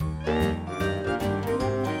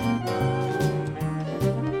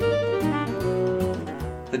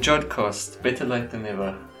The Jodcast, better late than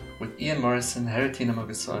never, with Ian Morison, Haritina,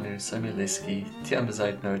 Mogosanu, Leske,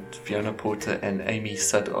 Leske, Fiona Porter and Amy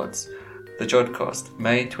Suddards. The Jodcast,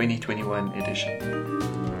 May 2021 edition.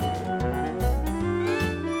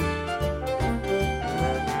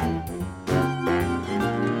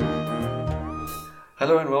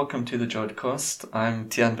 Hello and welcome to the Jodcast. I'm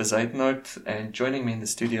Tian Bezuidenhout, and joining me in the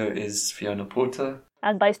studio is Fiona Porter.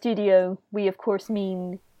 And by studio, we of course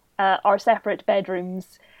mean our separate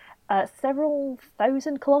bedrooms, several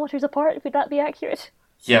thousand kilometres apart. Would that be accurate?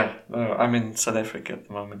 Yeah, no, I'm in South Africa at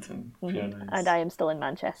the moment, and Fiona is and I am still in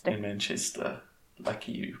Manchester. In Manchester,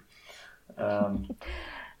 lucky you.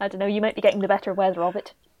 I don't know. You might be getting the better weather of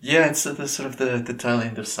it. Yeah, it's the tail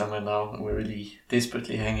end of summer now, and we're really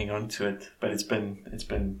desperately hanging on to it. But it's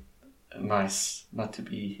been nice not to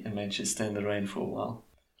be in Manchester in the rain for a while.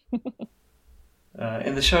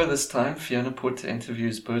 In the show this time, Fiona Porter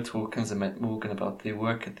interviews Bert, Hawkins and Matt Morgan about their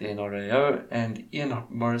work at the NRAO, and Ian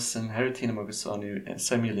Morison, Haritina, Mogosanu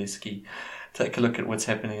and Leske take a look at what's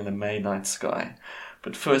happening in the May night sky.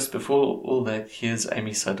 But first, before all that, here's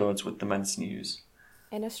Amy Suddards with the month's news.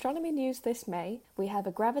 In astronomy news this May, we have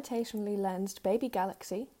a gravitationally lensed baby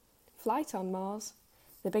galaxy, flight on Mars,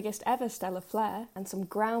 the biggest ever stellar flare, and some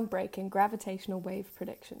groundbreaking gravitational wave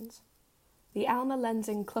predictions. The ALMA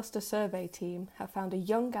Lensing Cluster Survey team have found a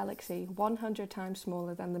young galaxy 100 times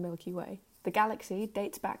smaller than the Milky Way. The galaxy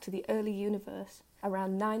dates back to the early universe,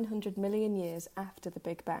 around 900 million years after the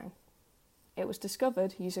Big Bang. It was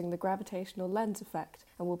discovered using the gravitational lens effect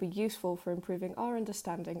and will be useful for improving our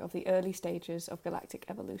understanding of the early stages of galactic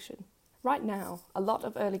evolution. Right now, a lot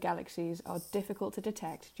of early galaxies are difficult to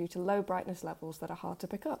detect due to low brightness levels that are hard to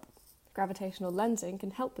pick up. Gravitational lensing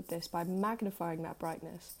can help with this by magnifying that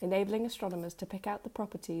brightness, enabling astronomers to pick out the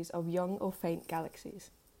properties of young or faint galaxies.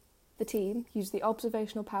 The team used the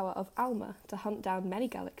observational power of ALMA to hunt down many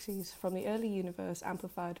galaxies from the early universe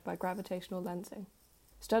amplified by gravitational lensing.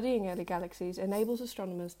 Studying early galaxies enables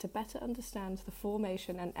astronomers to better understand the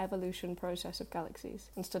formation and evolution process of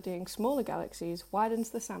galaxies, and studying smaller galaxies widens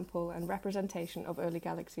the sample and representation of early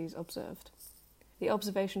galaxies observed. The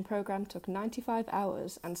observation program took 95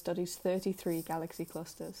 hours and studies 33 galaxy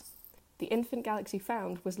clusters. The infant galaxy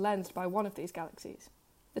found was lensed by one of these galaxies.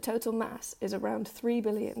 The total mass is around 3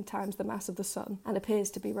 billion times the mass of the Sun and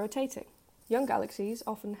appears to be rotating. Young galaxies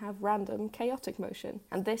often have random, chaotic motion,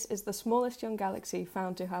 and this is the smallest young galaxy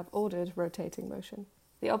found to have ordered rotating motion.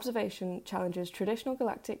 The observation challenges traditional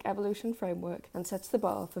galactic evolution framework and sets the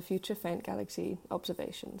bar for future faint galaxy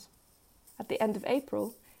observations. At the end of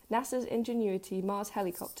April, NASA's Ingenuity Mars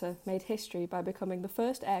helicopter made history by becoming the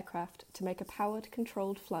first aircraft to make a powered,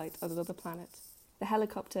 controlled flight on another planet. The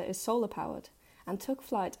helicopter is solar-powered and took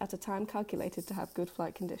flight at a time calculated to have good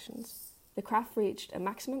flight conditions. The craft reached a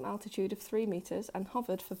maximum altitude of 3 meters and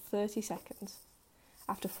hovered for 30 seconds.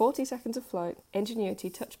 After 40 seconds of flight, Ingenuity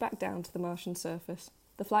touched back down to the Martian surface.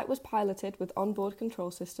 The flight was piloted with onboard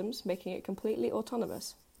control systems, making it completely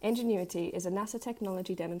autonomous. Ingenuity is a NASA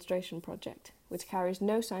technology demonstration project, which carries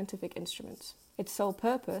no scientific instruments. Its sole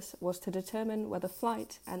purpose was to determine whether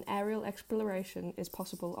flight and aerial exploration is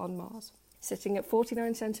possible on Mars. Sitting at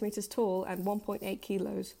 49 centimetres tall and 1.8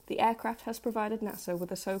 kilos, the aircraft has provided NASA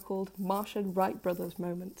with a so-called Martian Wright brothers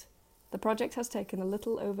moment. The project has taken a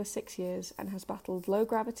little over 6 years and has battled low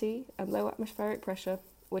gravity and low atmospheric pressure,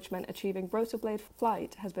 which meant achieving rotor blade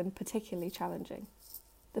flight has been particularly challenging.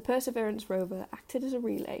 The Perseverance rover acted as a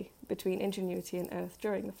relay between Ingenuity and Earth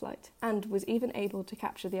during the flight, and was even able to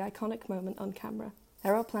capture the iconic moment on camera.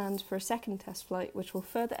 There are plans for a second test flight which will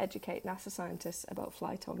further educate NASA scientists about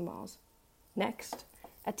flight on Mars. Next,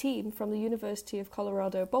 a team from the University of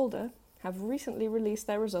Colorado Boulder have recently released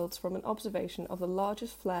their results from an observation of the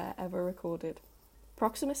largest flare ever recorded.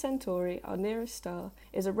 Proxima Centauri, our nearest star,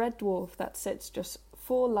 is a red dwarf that sits just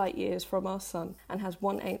 4 light-years from our Sun and has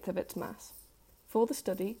 1/8 of its mass. For the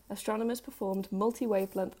study, astronomers performed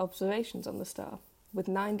multi-wavelength observations on the star, with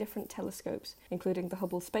 9 different telescopes, including the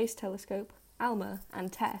Hubble Space Telescope, ALMA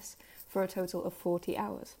and TESS, for a total of 40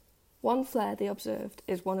 hours. One flare they observed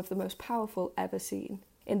is one of the most powerful ever seen.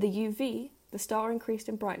 In the UV, the star increased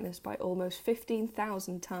in brightness by almost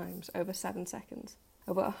 15,000 times over 7 seconds,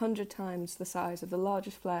 over 100 times the size of the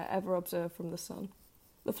largest flare ever observed from the Sun.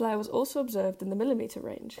 The flare was also observed in the millimetre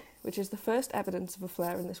range, which is the first evidence of a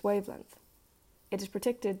flare in this wavelength. It is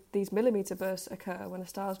predicted these millimetre bursts occur when a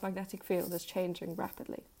star's magnetic field is changing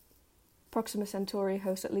rapidly. Proxima Centauri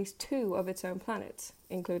hosts at least 2 of its own planets,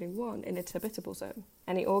 including one in its habitable zone.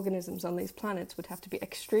 Any organisms on these planets would have to be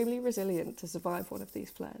extremely resilient to survive one of these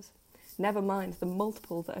flares, never mind the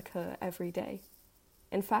multiple that occur every day.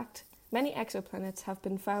 In fact, Many exoplanets have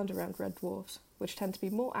been found around red dwarfs, which tend to be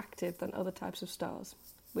more active than other types of stars,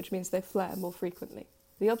 which means they flare more frequently.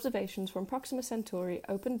 The observations from Proxima Centauri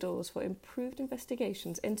opened doors for improved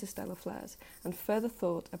investigations into stellar flares and further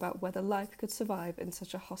thought about whether life could survive in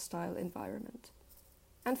such a hostile environment.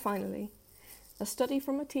 And finally, a study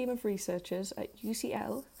from a team of researchers at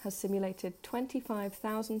UCL has simulated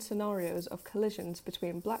 25,000 scenarios of collisions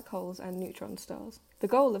between black holes and neutron stars. The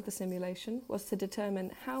goal of the simulation was to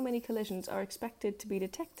determine how many collisions are expected to be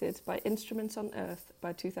detected by instruments on Earth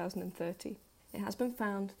by 2030. It has been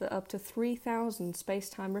found that up to 3,000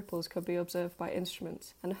 space-time ripples could be observed by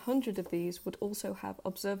instruments, and 100 of these would also have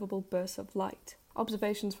observable bursts of light.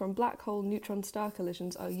 Observations from black hole neutron star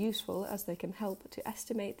collisions are useful as they can help to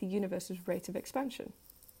estimate the universe's rate of expansion.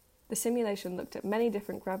 The simulation looked at many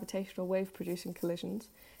different gravitational wave-producing collisions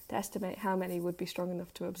to estimate how many would be strong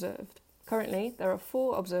enough to observe. Currently, there are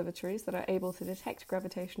 4 observatories that are able to detect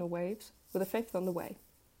gravitational waves, with a 5th on the way.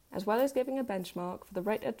 As well as giving a benchmark for the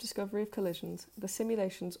rate of discovery of collisions, the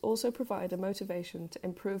simulations also provide a motivation to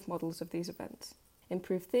improve models of these events.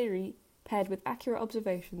 Improved theory, paired with accurate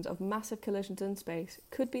observations of massive collisions in space,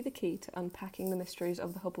 could be the key to unpacking the mysteries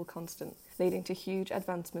of the Hubble constant, leading to huge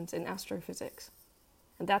advancements in astrophysics.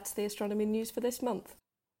 And that's the astronomy news for this month.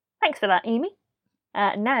 Thanks for that, Amy.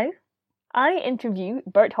 Now, I interview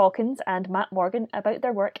Bert Hawkins and Matt Morgan about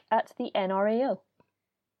their work at the NRAO.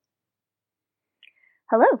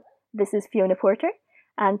 Hello, this is Fiona Porter,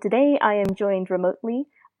 and today I am joined remotely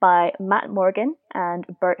by Matt Morgan and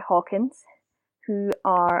Bert Hawkins, who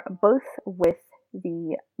are both with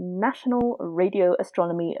the National Radio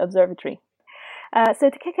Astronomy Observatory. So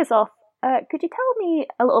to kick us off, could you tell me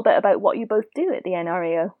a little bit about what you both do at the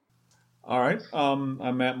NRAO? All right.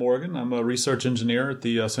 I'm Matt Morgan. I'm a research engineer at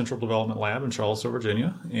the Central Development Lab in Charlottesville,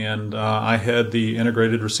 Virginia, and I head the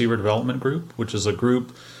Integrated Receiver Development Group, which is a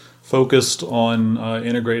group focused on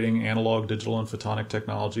integrating analog, digital, and photonic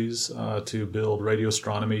technologies to build radio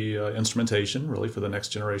astronomy instrumentation, really for the next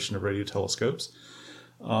generation of radio telescopes.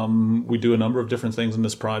 We do a number of different things in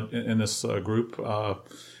this group.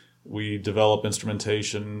 We develop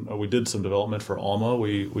instrumentation. We did some development for ALMA.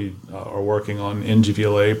 We are working on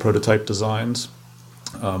NGVLA prototype designs.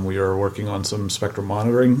 We are working on some spectrum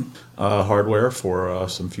monitoring hardware for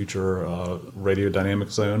some future radio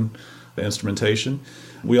dynamic zone instrumentation.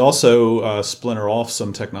 We also splinter off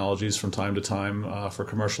some technologies from time to time for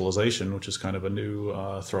commercialization, which is kind of a new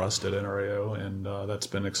thrust at NRAO, and that's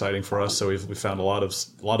been exciting for us. So we found a lot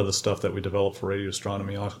of the stuff that we developed for radio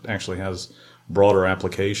astronomy actually has broader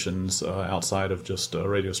applications outside of just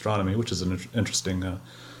radio astronomy, which is an interesting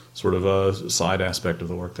sort of a side aspect of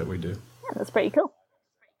the work that we do. Yeah, that's pretty cool.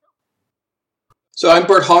 So I'm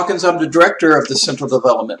Bert Hawkins. I'm the director of the Central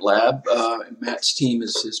Development Lab. Matt's team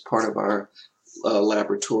is part of our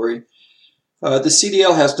laboratory. The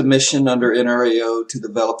CDL has the mission under NRAO to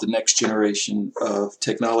develop the next generation of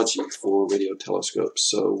technology for radio telescopes.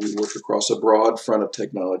 So we work across a broad front of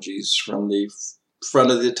technologies, from the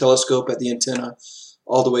front of the telescope at the antenna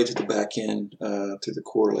all the way to the back end to the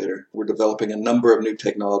correlator. We're developing a number of new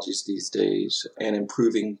technologies these days and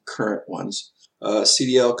improving current ones.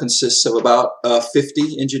 CDL consists of about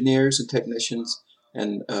 50 engineers and technicians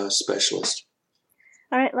and specialists.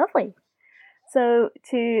 All right, lovely. So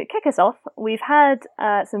to kick us off, we've had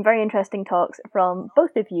some very interesting talks from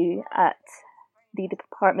both of you at the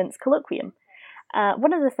department's colloquium.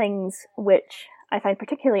 One of the things which I find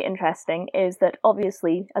particularly interesting is that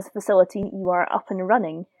obviously as a facility you are up and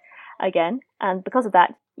running again, and because of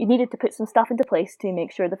that you needed to put some stuff into place to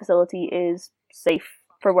make sure the facility is safe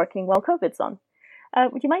for working while COVID's on.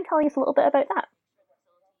 Would you mind telling us a little bit about that?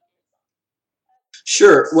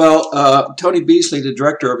 Sure. Well, Tony Beasley, the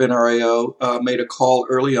director of NRAO, made a call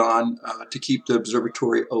early on to keep the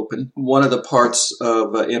observatory open. One of the parts of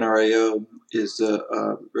NRAO is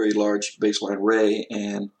a very large baseline array,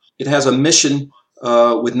 and it has a mission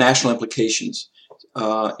with national implications.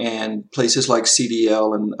 And places like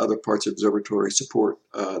CDL and other parts of the observatory support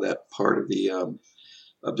that part of the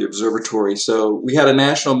observatory. So we had a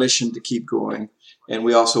national mission to keep going, and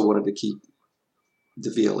we also wanted to keep the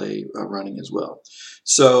VLA running as well.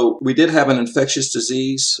 So we did have an infectious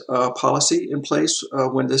disease policy in place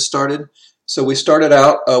when this started. So we started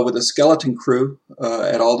out with a skeleton crew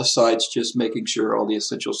at all the sites, just making sure all the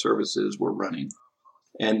essential services were running.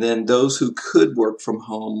 And then those who could work from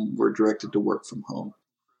home were directed to work from home.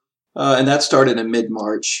 And that started in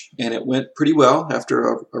mid-March, and it went pretty well.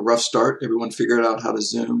 After a rough start, everyone figured out how to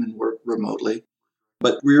Zoom and work remotely.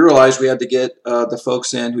 But we realized we had to get the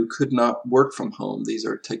folks in who could not work from home. These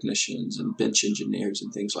are technicians and bench engineers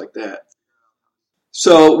and things like that.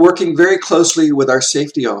 So working very closely with our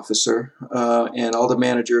safety officer and all the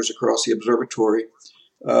managers across the observatory,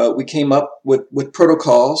 we came up with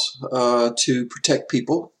protocols to protect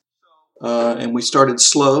people. And we started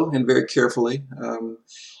slow and very carefully.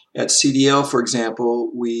 At CDL, for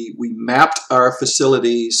example, we mapped our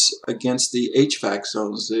facilities against the HVAC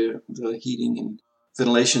zones, the heating and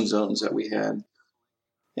ventilation zones that we had.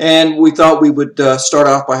 And we thought we would start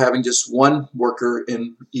off by having just one worker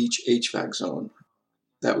in each HVAC zone.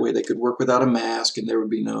 That way they could work without a mask and there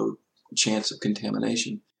would be no chance of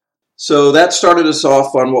contamination. So that started us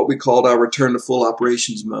off on what we called our return to full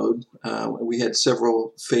operations mode. We had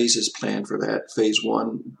several phases planned for that. Phase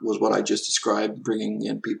one was what I just described, bringing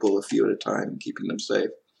in people a few at a time and keeping them safe.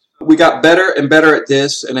 We got better and better at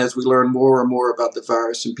this, and as we learned more and more about the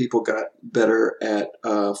virus and people got better at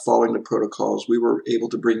following the protocols, we were able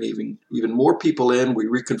to bring even more people in. We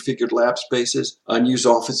reconfigured lab spaces. Unused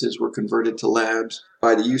offices were converted to labs.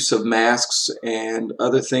 By the use of masks and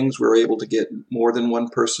other things, we were able to get more than one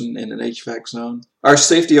person in an HVAC zone. Our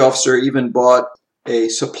safety officer even bought a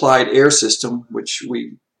supplied air system, which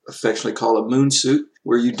we affectionately call a moon suit,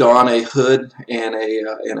 where you don a hood and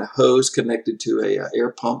a hose connected to a air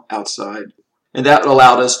pump outside. And that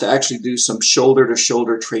allowed us to actually do some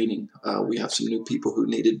shoulder-to-shoulder training. We have some new people who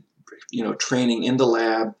needed, training in the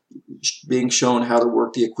lab, being shown how to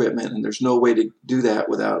work the equipment, and there's no way to do that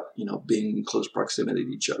without, being in close proximity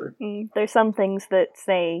to each other. There's some things that,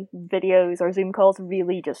 say, videos or Zoom calls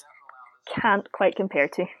really just can't quite compare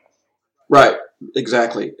to. Right,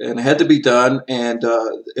 exactly. And it had to be done, and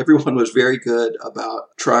everyone was very good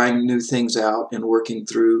about trying new things out and working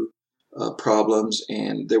through problems.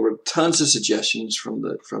 And there were tons of suggestions from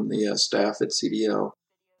the staff at CDL,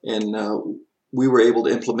 and we were able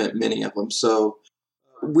to implement many of them. So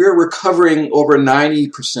we're recovering over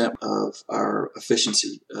 90% of our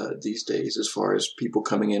efficiency these days as far as people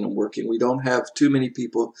coming in and working. We don't have too many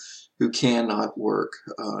people who cannot work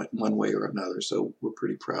one way or another, so we're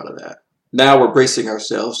pretty proud of that. Now we're bracing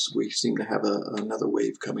ourselves. We seem to have another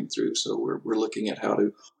wave coming through, so we're looking at how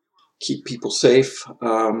to keep people safe.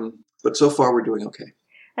 But so far, we're doing okay.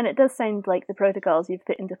 And it does sound like the protocols you've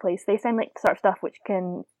put into place, they sound like the sort of stuff which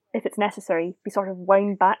can, if it's necessary, be sort of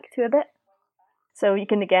wound back to a bit. So you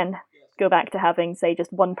can, again, go back to having, say,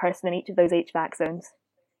 just one person in each of those HVAC zones.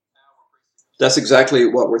 That's exactly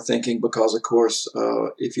what we're thinking because, of course,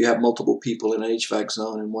 if you have multiple people in an HVAC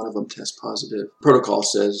zone and one of them tests positive, protocol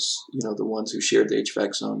says, the ones who shared the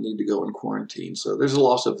HVAC zone need to go in quarantine. So there's a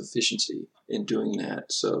loss of efficiency in doing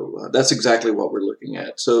that. So that's exactly what we're looking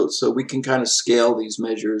at. So we can kind of scale these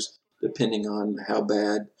measures depending on how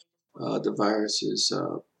bad the virus is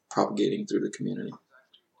propagating through the community.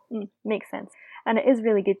 Makes sense. And it is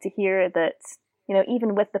really good to hear that,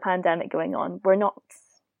 even with the pandemic going on, we're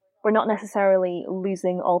not necessarily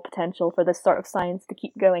losing all potential for this sort of science to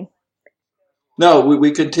keep going. No,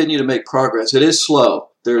 we continue to make progress. It is slow.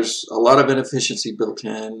 There's a lot of inefficiency built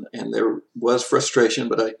in, and there was frustration,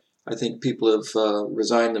 but I think people have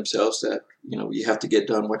resigned themselves that, you have to get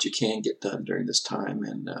done what you can get done during this time,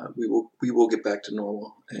 and we will get back to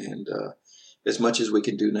normal. And as much as we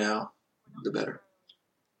can do now, the better.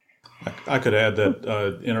 I could add that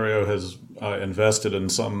NRAO has invested in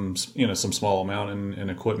some small amount in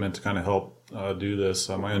equipment to kind of help do this.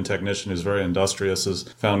 My own technician, who's very industrious, has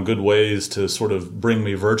found good ways to sort of bring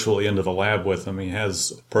me virtually into the lab with him. He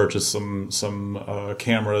has purchased some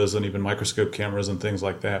cameras and even microscope cameras and things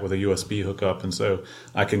like that with a USB hookup, and so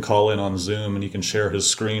I can call in on Zoom and he can share his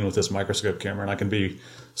screen with this microscope camera, and I can be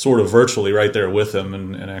sort of virtually right there with him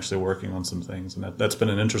and actually working on some things. And that's been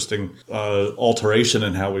an interesting alteration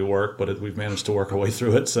in how we work, but we've managed to work our way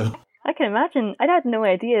through it. So I can imagine. I had no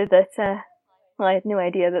idea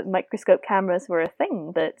that microscope cameras were a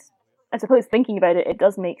thing, but I suppose thinking about it, it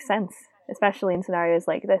does make sense, especially in scenarios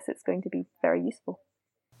like this. It's going to be very useful.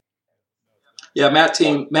 Yeah, Matt's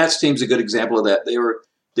team's a good example of that. They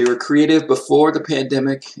were creative before the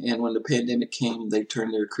pandemic, and when the pandemic came, they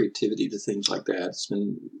turned their creativity to things like that. It's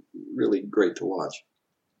been really great to watch.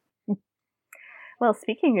 Well,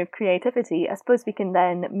 speaking of creativity, I suppose we can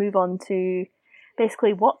then move on to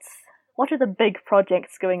basically what are the big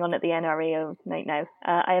projects going on at the NRAO right now?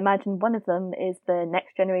 I imagine one of them is the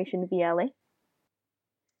next generation VLA.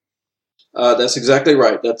 That's exactly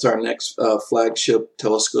right. That's our next flagship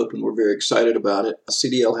telescope, and we're very excited about it.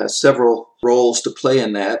 CDL has several roles to play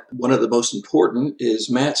in that. One of the most important is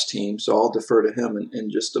Matt's team, so I'll defer to him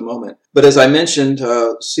in just a moment. But as I mentioned,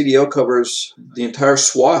 CDL covers the entire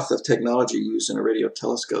swath of technology used in a radio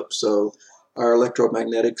telescope. So Our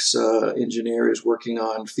electromagnetics engineer is working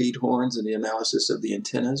on feed horns and the analysis of the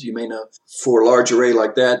antennas. You may know for a large array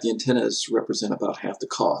like that, the antennas represent about half the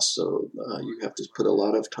cost. So you have to put a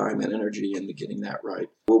lot of time and energy into getting that right.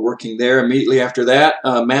 We're working there. Immediately after that,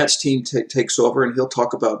 Matt's team takes over, and he'll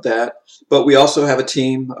talk about that. But we also have a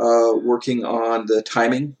team working on the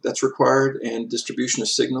timing that's required and distribution of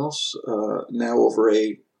signals, now over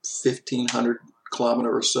a 1,500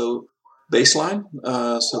 kilometer or so baseline.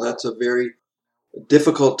 So that's a very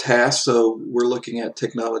difficult task. So we're looking at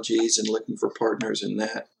technologies and looking for partners in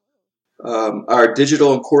that. Our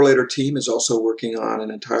digital and correlator team is also working on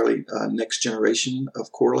an entirely next generation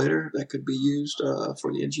of correlator that could be used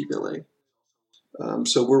for the NGVLA.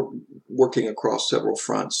 So we're working across several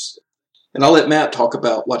fronts. And I'll let Matt talk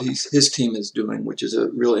about what his team is doing, which is a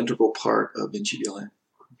real integral part of NGVLA.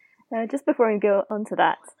 Just before we go on to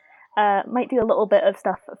that, might do a little bit of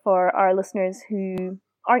stuff for our listeners who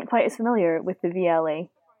aren't quite as familiar with the VLA.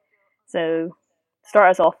 So,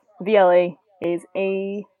 start us off, VLA is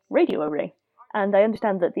a radio array, and I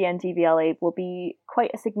understand that the NGVLA will be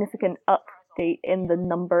quite a significant update in the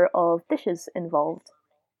number of dishes involved.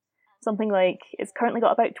 Something like, it's currently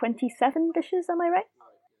got about 27 dishes, am I right?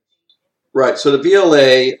 Right, so the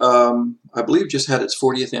VLA, I believe, just had its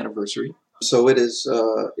 40th anniversary. So it is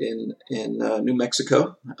in New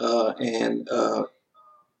Mexico, and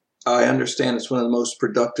I understand it's one of the most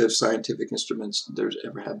productive scientific instruments there's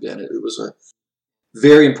ever have been. It was a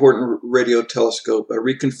very important radio telescope, a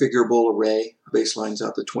reconfigurable array, baselines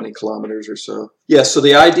out to 20 kilometers or so. Yes, so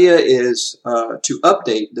the idea is to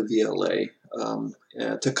update the VLA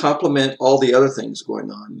to complement all the other things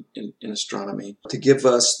going on in astronomy, to give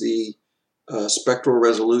us the spectral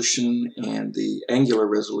resolution and the angular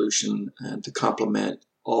resolution, and to complement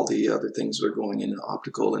all the other things that are going in the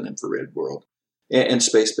optical and infrared world and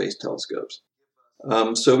space-based telescopes.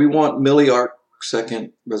 So we want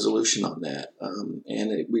milli-arc-second resolution on that,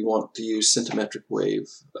 and we want to use centimetric wave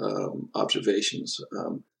observations,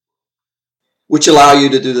 which allow you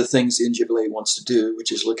to do the things NGVLA wants to do,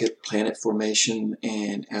 which is look at planet formation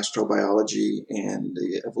and astrobiology and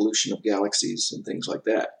the evolution of galaxies and things like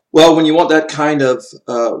that. Well, when you want that kind of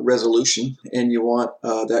resolution and you want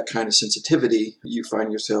that kind of sensitivity, you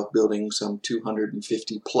find yourself building some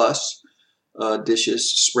 250 plus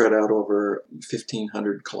dishes spread out over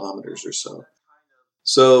 1,500 kilometers or so.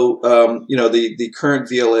 So, the current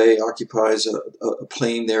VLA occupies a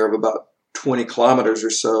plane there of about 20 kilometers or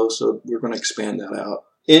so. So we're going to expand that out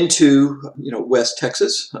into, West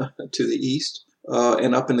Texas to the east,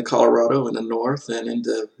 and up into Colorado in the north, and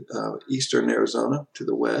into eastern Arizona to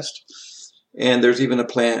the west. And there's even a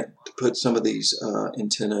plan to put some of these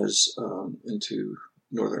antennas into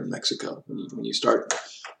northern Mexico. When you start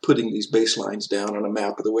putting these baselines down on a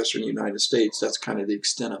map of the western United States, that's kind of the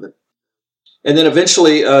extent of it. And then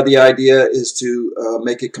eventually the idea is to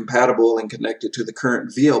make it compatible and connected to the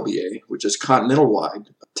current VLBA, which is continental-wide,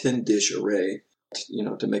 10-dish array,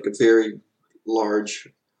 to make a very large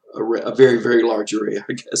array, a very, very large array,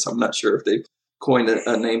 I guess. I'm not sure if they've coined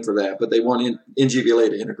a name for that, but they want NGVLA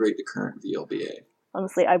to integrate the current VLBA.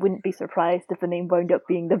 Honestly, I wouldn't be surprised if the name wound up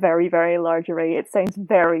being the very, very large array. It sounds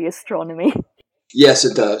very astronomy. Yes,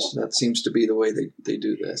 it does. That seems to be the way they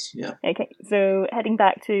do this, yeah. Okay, so heading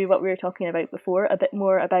back to what we were talking about before, a bit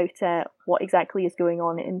more about what exactly is going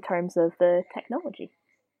on in terms of the technology.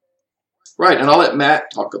 Right, and I'll let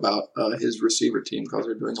Matt talk about his receiver team, because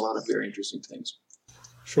they're doing a lot of very interesting things.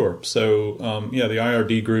 Sure. So, the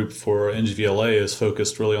IRD group for NGVLA is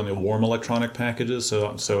focused really on the warm electronic packages.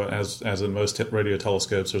 So as in most radio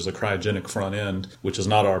telescopes, there's a cryogenic front end, which is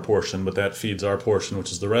not our portion, but that feeds our portion,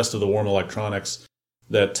 which is the rest of the warm electronics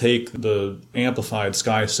that take the amplified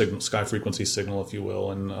sky frequency signal, if you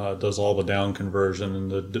will, and does all the down conversion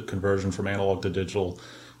and the conversion from analog to digital,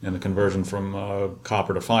 and the conversion from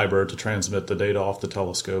copper to fiber to transmit the data off the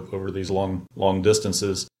telescope over these long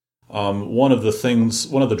distances. One of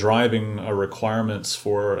the driving requirements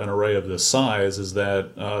for an array of this size is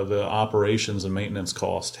that the operations and maintenance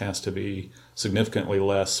cost has to be significantly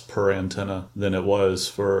less per antenna than it was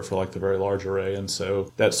for like the very large array. And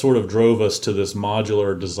so that sort of drove us to this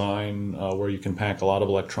modular design where you can pack a lot of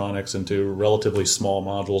electronics into relatively small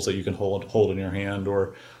modules that you can hold in your hand,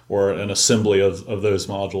 or an assembly of those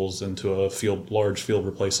modules into a large field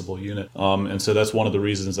replaceable unit. And so that's one of the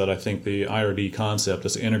reasons that I think the IRD concept,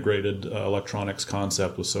 this integrated electronics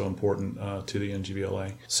concept, was so important to the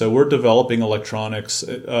NGVLA. So we're developing electronics.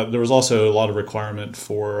 There was also a lot of requirement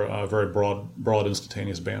for very broad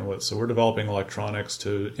instantaneous bandwidth. So we're developing electronics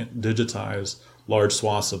to digitize large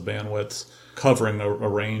swaths of bandwidth, covering a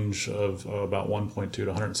range of about 1.2 to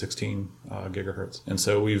 116 gigahertz. And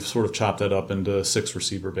so we've sort of chopped that up into 6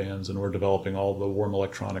 receiver bands, and we're developing all the warm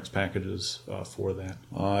electronics packages for that.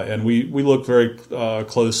 And we look very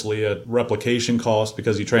closely at replication cost,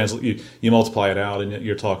 because you multiply it out, and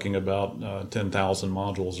you're talking about 10,000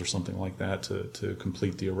 modules or something like that to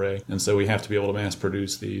complete the array. And so we have to be able to mass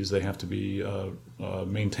produce these. They have to be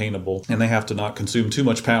maintainable, and they have to not consume too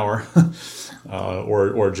much power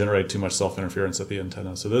or generate too much self-interference at the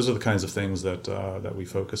antenna. So those are the kinds of things that we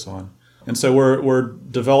focus on. And so we're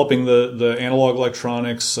developing the analog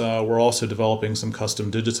electronics. We're also developing some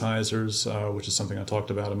custom digitizers, which is something I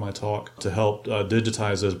talked about in my talk, to help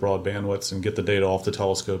digitize those broad bandwidths and get the data off the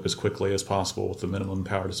telescope as quickly as possible with the minimum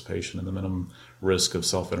power dissipation and the minimum risk of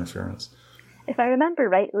self-interference. If I remember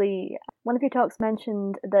rightly, one of your talks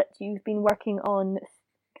mentioned that you've been working on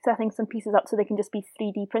setting some pieces up so they can just be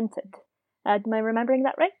 3D printed. Am I remembering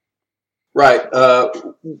that right? Right.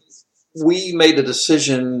 We made a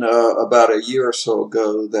decision about a year or so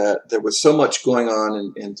ago that there was so much going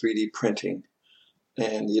on in 3D printing,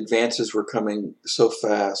 and the advances were coming so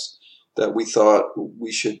fast that we thought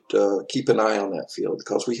we should keep an eye on that field,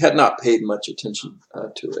 because we had not paid much attention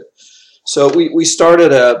to it. So we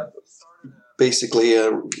started basically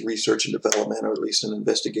a research and development, or at least an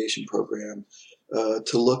investigation program,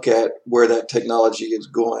 to look at where that technology is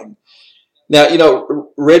going. Now,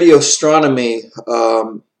 radio astronomy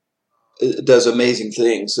does amazing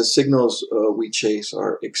things. The signals we chase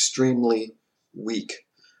are extremely weak,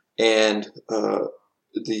 and over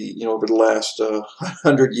the last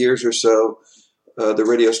 100 years or so, the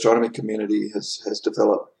radio astronomy community has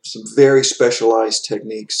developed some very specialized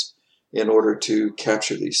techniques in order to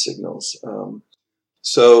capture these signals.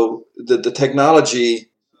 So the technology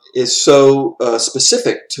is so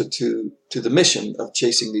specific to the mission of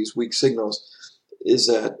chasing these weak signals, is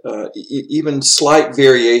that even slight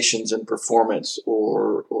variations in performance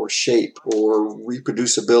or shape or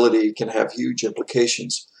reproducibility can have huge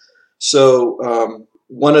implications. So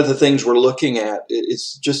one of the things we're looking at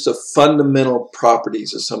is just the fundamental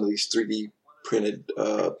properties of some of these 3D printed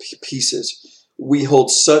pieces. We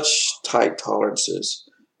hold such tight tolerances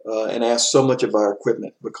and ask so much of our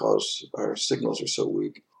equipment because our signals are so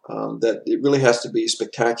weak that it really has to be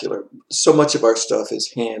spectacular. So much of our stuff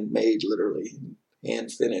is handmade, literally,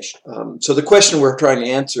 hand finished. So the question we're trying to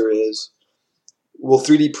answer is, will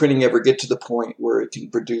 3D printing ever get to the point where it can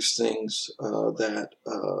produce things that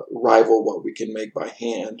rival what we can make by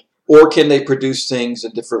hand? Or can they produce things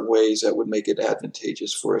in different ways that would make it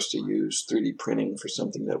advantageous for us to use 3D printing for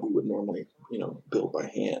something that we would normally, build by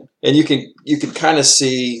hand? And you can kind of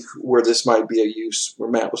see where this might be a use, where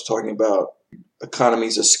Matt was talking about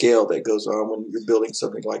economies of scale that goes on when you're building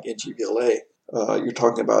something like NGVLA. You're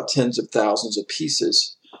talking about tens of thousands of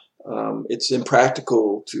pieces. It's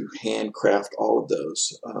impractical to handcraft all of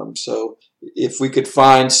those. So if we could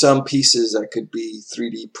find some pieces that could be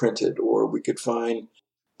 3D printed, or we could find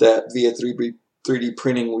that via 3D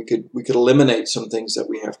printing we could eliminate some things that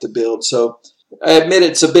we have to build. So I admit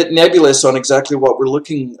it's a bit nebulous on exactly what we're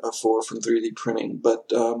looking for from 3D printing, but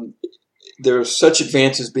there are such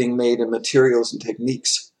advances being made in materials and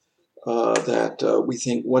techniques that we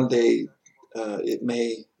think one day it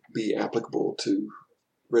may be applicable to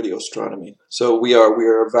radio astronomy. So we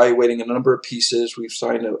are evaluating a number of pieces. We've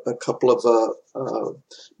signed a couple of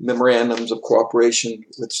memorandums of cooperation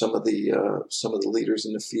with some of the leaders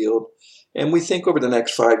in the field, and we think over the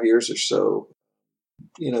next 5 years or so,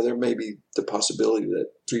 there may be the possibility that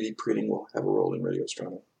 3D printing will have a role in radio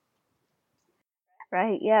astronomy.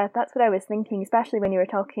 Right, yeah, that's what I was thinking, especially when you were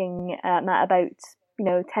talking, Matt, about,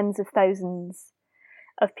 tens of thousands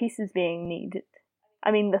of pieces being needed.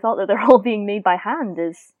 I mean, the thought that they're all being made by hand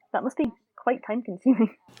that must be quite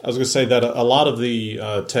time-consuming. I was going to say that a lot of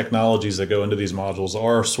the technologies that go into these modules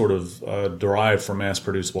are sort of derived from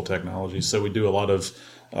mass-producible technologies. So we do a lot of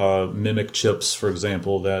mimic chips, for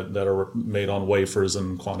example, that are made on wafers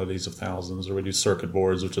in quantities of thousands, or we do circuit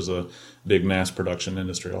boards, which is a big mass production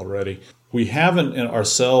industry already. We haven't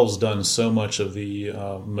ourselves done so much of the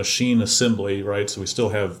machine assembly, right? So we still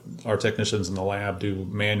have our technicians in the lab do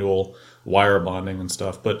manual wire bonding and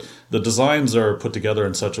stuff, but the designs are put together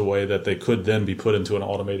in such a way that they could then be put into an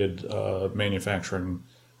automated manufacturing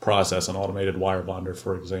process, an automated wire bonder,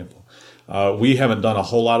 for example. We haven't done a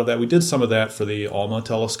whole lot of that. We did some of that for the ALMA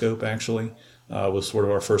telescope, actually, was sort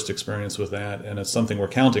of our first experience with that, and it's something we're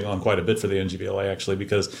counting on quite a bit for the NGVLA, actually,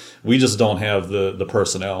 because we just don't have the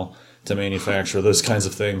personnel to manufacture those kinds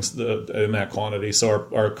of things in that quantity. So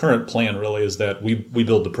our current plan really is that we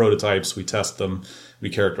build the prototypes, we test them, we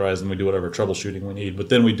characterize them, we do whatever troubleshooting we need. But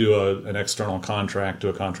then we do an external contract to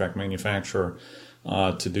a contract manufacturer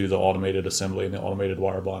to do the automated assembly and the automated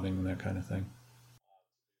wire bonding and that kind of thing.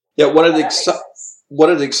 Yeah, one of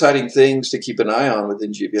the exciting things to keep an eye on with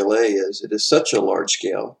NGVLA is it is such a large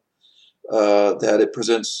scale that it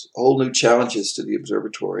presents whole new challenges to the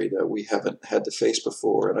observatory that we haven't had to face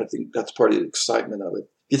before, and I think that's part of the excitement of it.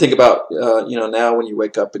 If you think about, now when you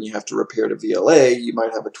wake up and you have to repair the VLA, you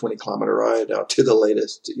might have a 20-kilometer ride out to the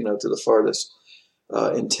latest, to the farthest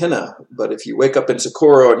antenna. But if you wake up in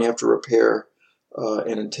Socorro and you have to repair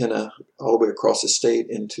an antenna all the way across the state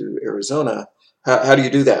into Arizona, how do you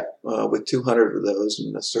do that with 200 of those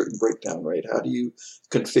and a certain breakdown rate? How do you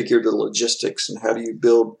configure the logistics, and how do you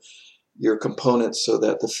build your components so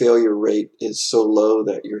that the failure rate is so low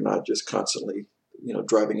that you're not just constantly,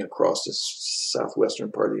 driving across the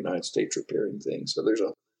southwestern part of the United States repairing things? So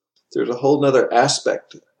there's a whole nother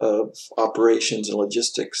aspect of operations and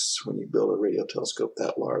logistics when you build a radio telescope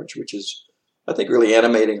that large, which is, I think, really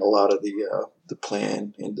animating a lot of the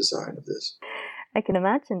plan and design of this. I can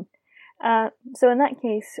imagine. So in that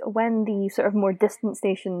case, when the sort of more distant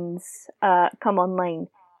stations come online,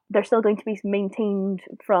 they're still going to be maintained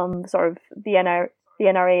from sort of the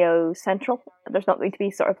NRAO Central. There's not going to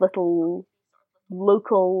be sort of little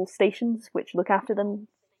local stations which look after them.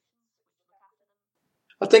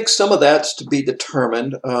 I think some of that's to be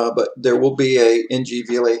determined, but there will be a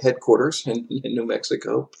NGVLA headquarters in New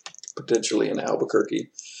Mexico, potentially in Albuquerque.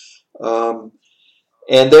 And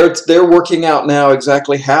they're working out now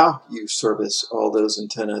exactly how you service all those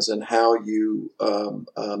antennas and how you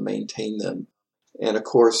maintain them. And of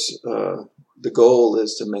course, the goal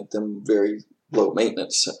is to make them very low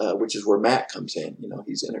maintenance, which is where Matt comes in.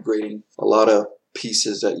 He's integrating a lot of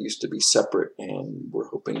pieces that used to be separate, and we're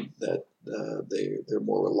hoping that they're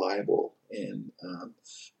more reliable and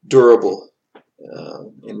durable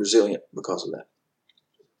and resilient because of that.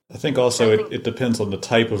 I think also it depends on the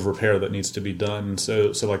type of repair that needs to be done.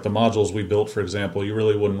 So like the modules we built, for example, you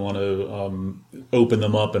really wouldn't want to open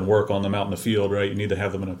them up and work on them out in the field, right? You need to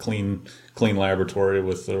have them in a clean laboratory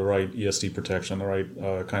with the right ESD protection, the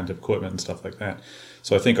right kind of equipment and stuff like that.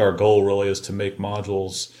 So I think our goal really is to make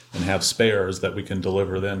modules and have spares that we can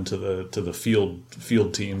deliver then to the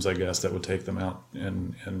field teams, I guess, that would take them out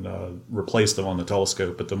and replace them on the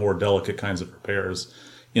telescope. But the more delicate kinds of repairs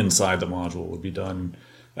inside the module would be done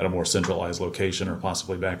at a more centralized location, or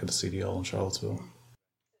possibly back at the CDL in Charlottesville.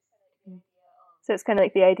 So it's kind of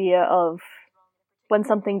like the idea of when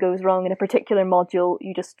something goes wrong in a particular module,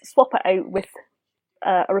 you just swap it out with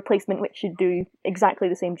a replacement which should do exactly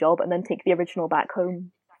the same job, and then take the original back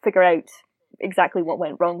home, figure out exactly what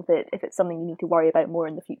went wrong with it, if it's something you need to worry about more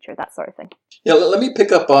in the future, that sort of thing. Yeah, let me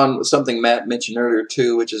pick up on something Matt mentioned earlier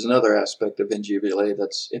too, which is another aspect of NGVLA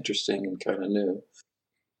that's interesting and kind of new.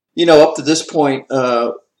 Up to this point,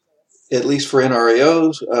 at least for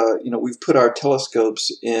NRAOs, we've put our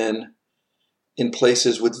telescopes in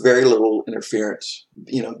places with very little interference.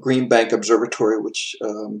 Green Bank Observatory, which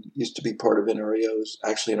used to be part of NRAO, is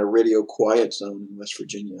actually in a radio quiet zone in West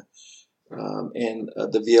Virginia. And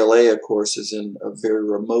the VLA, of course, is in a very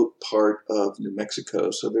remote part of New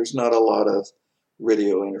Mexico, so there's not a lot of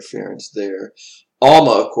radio interference there.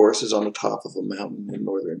 ALMA, of course, is on the top of a mountain in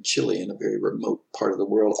northern Chile, in a very remote part of the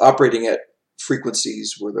world, operating at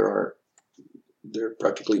frequencies where there are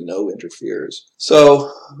practically no interferes.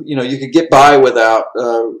 So, you could get by without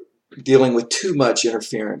dealing with too much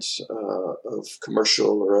interference of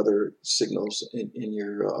commercial or other signals in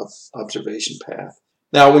your observation path.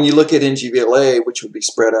 Now, when you look at NGVLA, which would be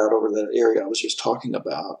spread out over that area I was just talking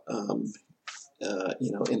about,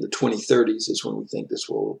 in the 2030s is when we think this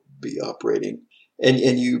will be operating.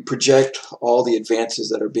 And you project all the advances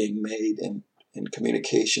that are being made in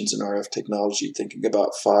communications and RF technology, thinking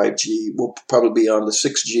about 5G. We'll probably be on the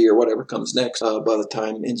 6G or whatever comes next by the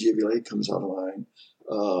time NGVLA comes online.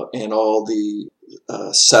 And all the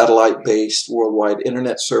satellite-based worldwide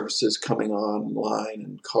internet services coming online,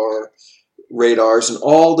 and car radars, and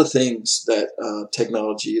all the things that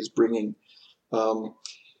technology is bringing.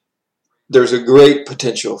 There's a great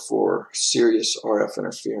potential for serious RF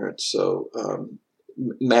interference. So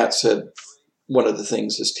Matt said one of the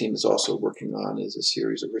things this team is also working on is a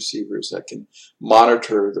series of receivers that can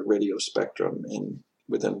monitor the radio spectrum, and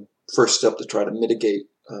with them first step to try to mitigate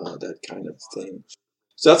that kind of thing.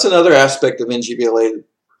 So that's another aspect of NGVLA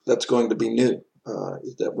that's going to be new,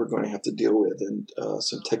 that we're going to have to deal with, and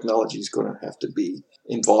some technology is going to have to be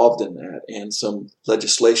involved in that, and some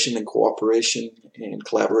legislation and cooperation and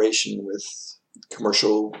collaboration with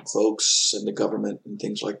commercial folks and the government and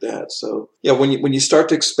things like that. So yeah, when you start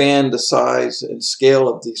to expand the size and scale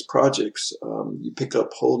of these projects, you pick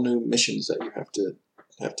up whole new missions that you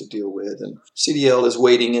have to deal with, and CDL is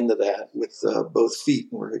wading into that with both feet,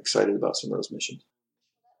 and we're excited about some of those missions.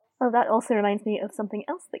 Well, that also reminds me of something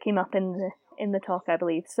else that came up in the talk, I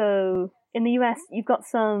believe. So in the US, you've got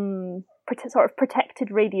some sort of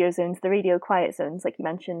protected radio zones, the radio quiet zones, like you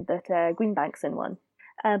mentioned, that Greenbank's in one.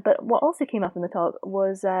 But what also came up in the talk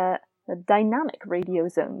was a dynamic radio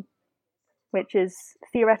zone, which is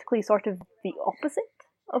theoretically sort of the opposite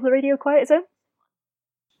of the radio quiet zone.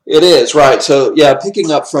 It is, right. So yeah,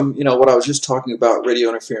 picking up from what I was just talking about, radio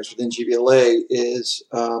interference within GBLA is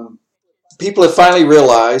people have finally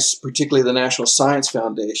realized, particularly the National Science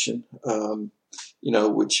Foundation,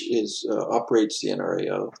 which operates the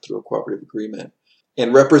NRAO through a cooperative agreement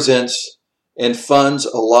and represents and funds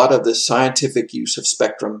a lot of the scientific use of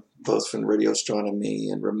spectrum, both from radio astronomy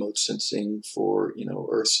and remote sensing for,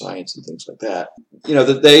 earth science and things like that.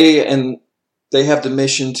 That they have the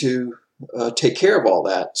mission to take care of all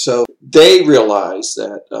that. So they realize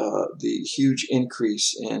that the huge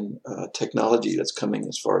increase in technology that's coming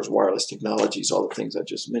as far as wireless technologies, all the things I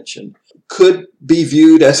just mentioned, could be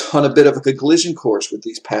viewed as on a bit of a collision course with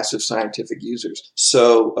these passive scientific users.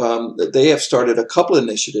 So they have started a couple of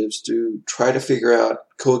initiatives to try to figure out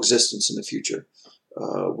coexistence in the future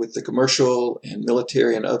with the commercial and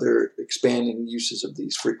military and other expanding uses of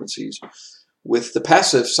these frequencies. With the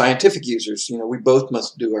passive scientific users, we both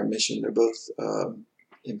must do our mission. They're both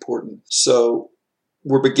important. So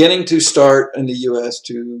we're beginning to start in the U.S.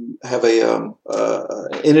 to have an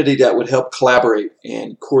entity that would help collaborate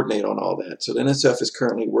and coordinate on all that. So the NSF is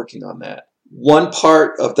currently working on that. One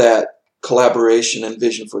part of that collaboration and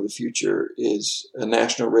vision for the future is a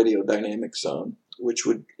national radio dynamic zone, which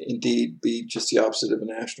would indeed be just the opposite of a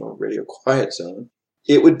national radio quiet zone.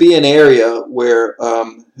 It would be an area where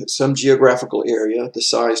some geographical area, the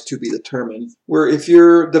size to be determined, where if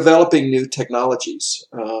you're developing new technologies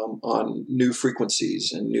on new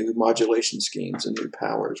frequencies and new modulation schemes and new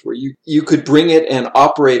powers, where you could bring it and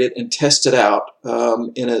operate it and test it out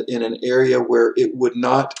in an area where it would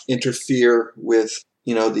not interfere with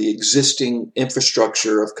the existing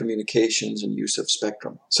infrastructure of communications and use of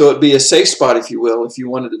spectrum. So it'd be a safe spot, if you will, if you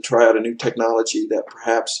wanted to try out a new technology that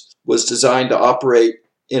perhaps was designed to operate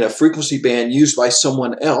in a frequency band used by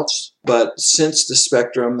someone else, but sense the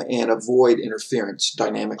spectrum and avoid interference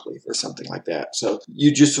dynamically or something like that. So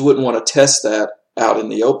you just wouldn't want to test that out in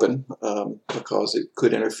the open because it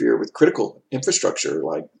could interfere with critical infrastructure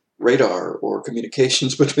like radar or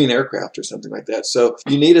communications between aircraft or something like that. So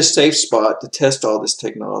you need a safe spot to test all this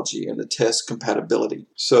technology and to test compatibility.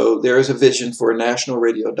 So there is a vision for a national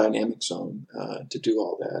radio dynamic zone to do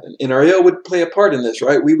all that. And NRAO would play a part in this,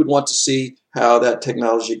 right? We would want to see how that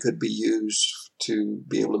technology could be used to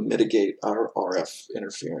be able to mitigate our RF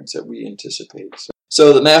interference that we anticipate.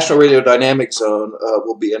 So the National Radio Dynamic Zone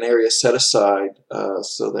will be an area set aside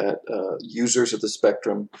so that users of the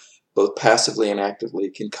spectrum, both passively and actively,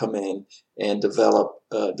 can come in and develop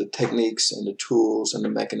the techniques and the tools and the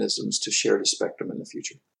mechanisms to share the spectrum in the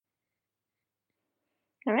future.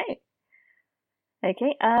 All right.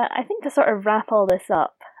 Okay, I think to sort of wrap all this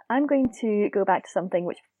up, I'm going to go back to something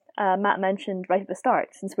which Matt mentioned right at the start.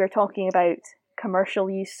 Since we're talking about commercial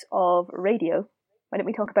use of radio, why don't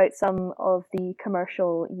we talk about some of the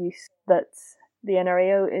commercial use that the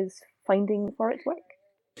NRAO is finding for its work?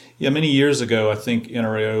 Yeah, many years ago, I think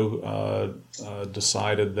NRAO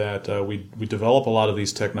decided that we develop a lot of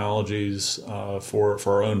these technologies for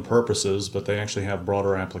our own purposes, but they actually have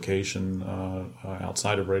broader application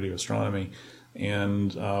outside of radio astronomy.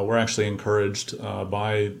 And we're actually encouraged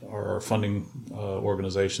by our funding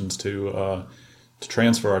organizations to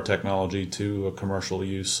transfer our technology to a commercial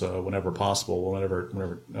use whenever possible,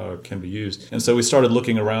 whenever can be used. And so we started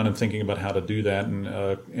looking around and thinking about how to do that, and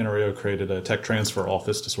NRAO created a tech transfer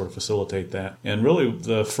office to sort of facilitate that. And really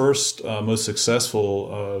the first most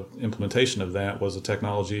successful implementation of that was a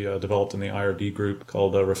technology developed in the IRD group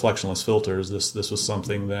called reflectionless filters. This was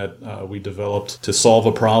something that we developed to solve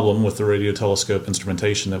a problem with the radio telescope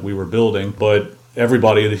instrumentation that we were building, but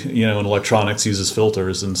everybody, in electronics uses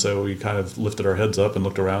filters, and so we kind of lifted our heads up and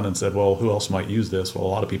looked around and said, well, who else might use this? Well, a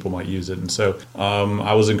lot of people might use it. And so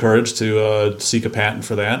I was encouraged to seek a patent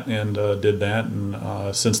for that and did that.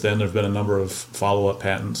 And since then, there have been a number of follow-up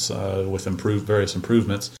patents with various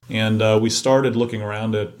improvements. And we started looking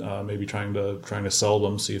around at maybe trying to sell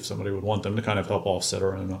them, see if somebody would want them to kind of help offset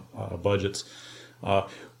our own budgets.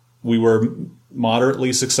 We were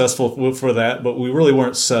moderately successful for that, but we really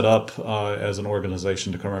weren't set up as an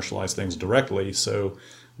organization to commercialize things directly. So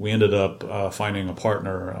we ended up finding a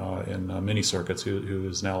partner in Mini Circuits who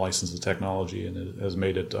is now licensed the technology and has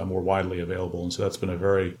made it more widely available. And so that's been a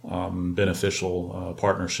very beneficial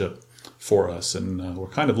partnership for us. And we're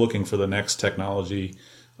kind of looking for the next technology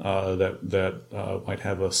that might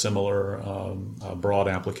have a similar broad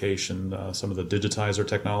application. Some of the digitizer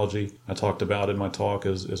technology I talked about in my talk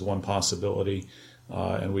is one possibility.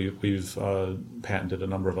 And we've patented a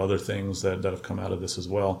number of other things that have come out of this as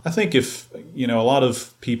well. I think if, a lot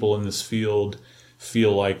of people in this field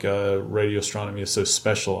feel like radio astronomy is so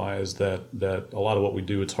specialized that a lot of what we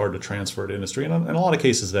do, it's hard to transfer to industry. And in a lot of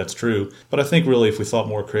cases, that's true. But I think really if we thought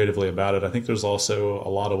more creatively about it, I think there's also a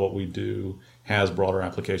lot of what we do has broader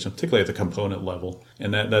application, particularly at the component level.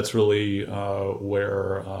 And that's really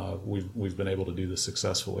where we've been able to do this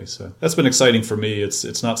successfully. So that's been exciting for me.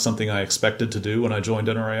 It's not something I expected to do when I joined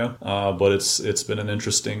NRAO, but it's been an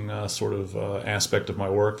interesting sort of aspect of my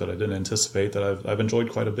work that I didn't anticipate that I've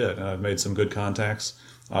enjoyed quite a bit. And I've made some good contacts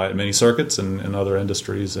at Mini Circuits and other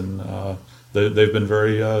industries, and they've been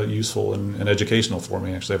very useful and educational for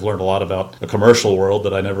me. Actually, I've learned a lot about the commercial world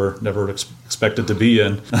that I never expected to be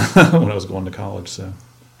in when I was going to college. So,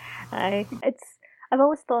 I've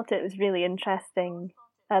always thought it was really interesting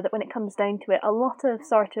that when it comes down to it, a lot of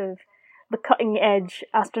sort of the cutting edge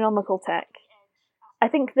astronomical tech. I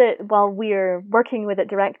think that while we're working with it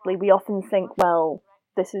directly, we often think, well,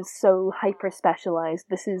 this is so hyper specialized,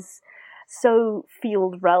 this is so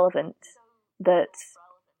field relevant that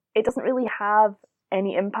it doesn't really have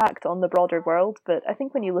any impact on the broader world. But I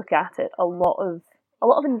think when you look at it, a lot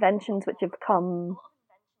of inventions which have come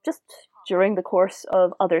just during the course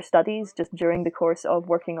of other studies, just during the course of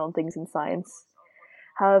working on things in science,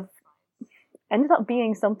 have ended up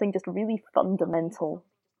being something just really fundamental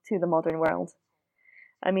to the modern world.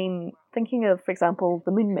 I mean, thinking of, for example,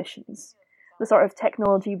 the moon missions, the sort of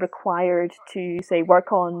technology required to, say,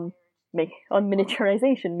 work on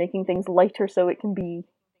miniaturization, making things lighter so it can be,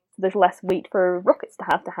 there's less weight for rockets to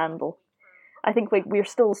have to handle. I think we're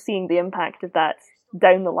still seeing the impact of that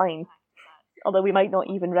down the line, although we might not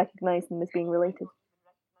even recognize them as being related.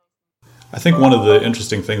 I think one of the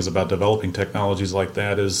interesting things about developing technologies like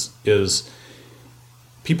that is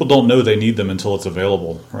people don't know they need them until it's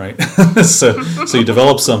available, right? so you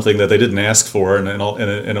develop something that they didn't ask for, and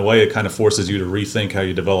in a way it kind of forces you to rethink how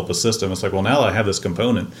you develop a system. It's like, well, now that I have this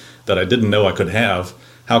component that I didn't know I could have,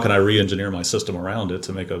 how can I re-engineer my system around it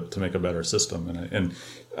to make a better system? And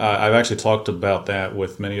I've actually talked about that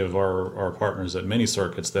with many of our partners at Mini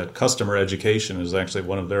Circuits, that customer education is actually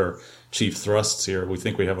one of their chief thrusts here. We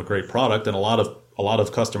think we have a great product, and a lot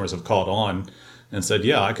of customers have caught on and said,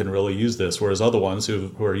 yeah, I can really use this, whereas other ones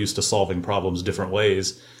who are used to solving problems different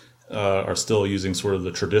ways are still using sort of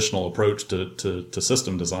the traditional approach to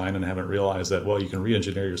system design and haven't realized that, well, you can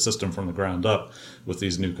re-engineer your system from the ground up with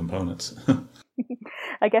these new components.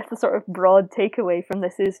 I guess the sort of broad takeaway from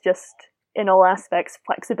this is just, in all aspects,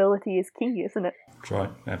 flexibility is key, isn't it? That's right,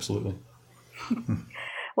 absolutely.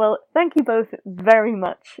 Well, thank you both very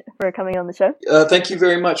much for coming on the show. Thank you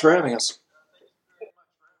very much for having us.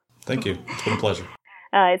 Thank you. It's been a pleasure.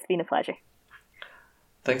 It's been a pleasure.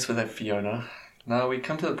 Thanks for that, Fiona. Now we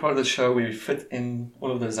come to the part of the show where we fit in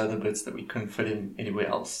all of those other bits that we couldn't fit in anywhere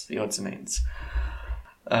else, the odds and ends.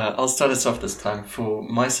 I'll start us off this time. For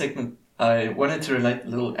my segment, I wanted to relate a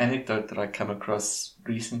little anecdote that I come across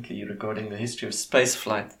recently regarding the history of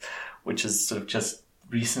spaceflight, which has sort of just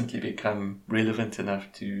recently become relevant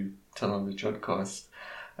enough to tell on the Jodcast.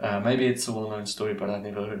 Maybe it's a well-known story, but I've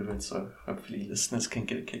never heard of it, so hopefully listeners can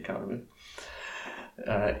get a kick out of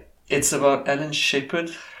it. It's about Alan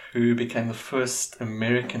Shepard, who became the first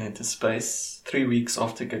American into space 3 weeks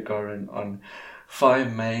after Gagarin on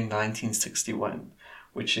 5 May 1961,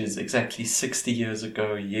 which is exactly 60 years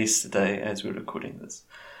ago yesterday as we're recording this.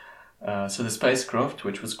 So the spacecraft,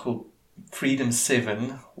 which was called Freedom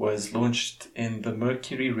 7, was launched in the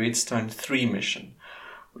Mercury Redstone 3 mission,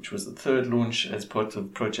 which was the third launch as part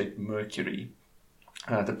of Project Mercury.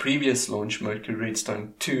 The previous launch, Mercury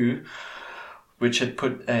Redstone 2, which had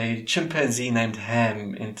put a chimpanzee named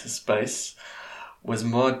Ham into space, was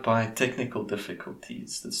marred by technical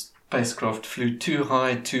difficulties. The spacecraft flew too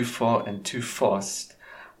high, too far, and too fast,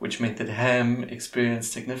 which meant that Ham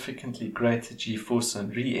experienced significantly greater G-force on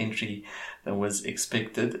re-entry than was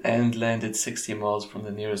expected and landed 60 miles from the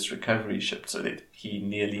nearest recovery ship, so that he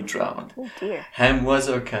nearly drowned. Oh dear. Ham was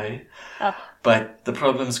okay, but the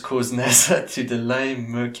problems caused NASA to delay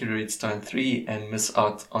Mercury Redstone 3 and miss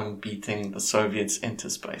out on beating the Soviets into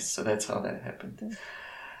space. So that's how that happened.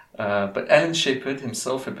 But Alan Shepard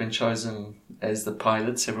himself had been chosen as the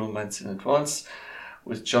pilot several months in advance,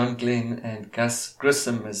 with John Glenn and Gus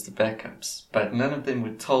Grissom as the backups, but none of them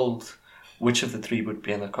were told which of the three would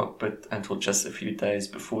be in the cockpit until just a few days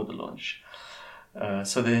before the launch.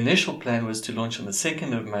 So the initial plan was to launch on the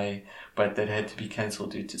 2nd of May, but that had to be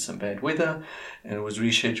cancelled due to some bad weather, and it was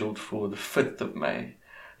rescheduled for the 5th of May.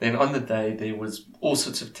 Then on the day, there was all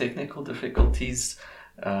sorts of technical difficulties,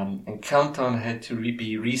 and countdown had to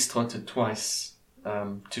be restarted twice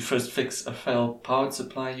to first fix a failed powered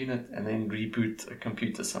supply unit and then reboot a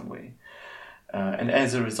computer somewhere. And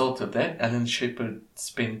as a result of that, Alan Shepard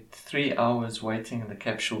spent 3 hours waiting in the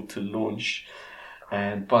capsule to launch.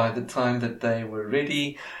 And by the time that they were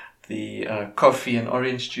ready, the coffee and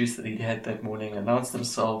orange juice that he had that morning announced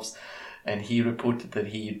themselves, and he reported that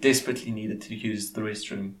he desperately needed to use the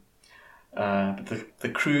restroom. But the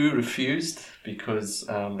crew refused because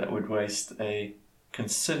that would waste a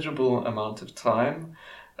considerable amount of time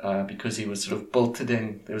because he was sort of bolted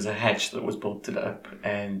in. There was a hatch that was bolted up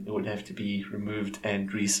and it would have to be removed and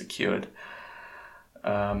resecured.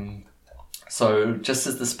 So just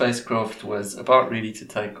as the spacecraft was about ready to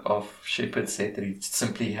take off, Shepard said that he'd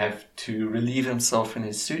simply have to relieve himself in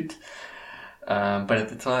his suit. But at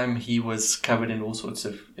the time, he was covered in all sorts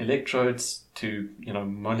of electrodes to,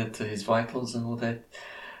 monitor his vitals and all that.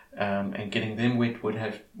 And getting them wet would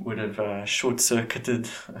have short-circuited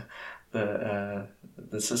the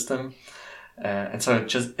system. And so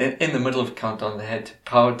just in the middle of countdown, they had to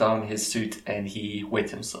power down his suit, and he wet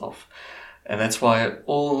himself. And that's why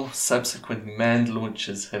all subsequent manned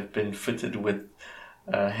launches have been fitted with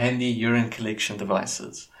handy urine collection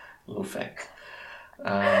devices. A little fact.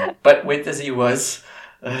 But wet as he was,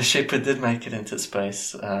 Shepard did make it into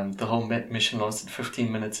space. The whole mission lasted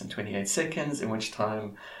 15 minutes and 28 seconds, in which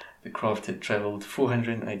time the craft had travelled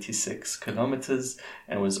 486 kilometres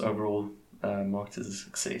and was overall marked as a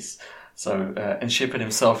success. So, and Shepard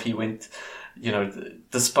himself, he went,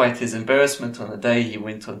 despite his embarrassment on the day, he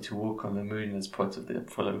went on to walk on the moon as part of the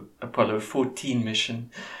Apollo 14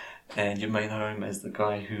 mission, and you may know him as the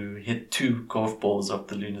guy who hit 2 golf balls off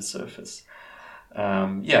the lunar surface.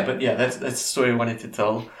 That's the story I wanted to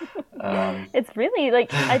tell. It's really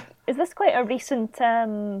is this quite a recent?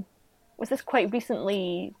 Was this quite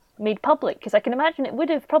recently made public? Because I can imagine it would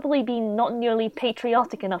have probably been not nearly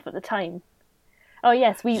patriotic enough at the time. Oh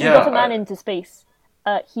yes, we got a man into space.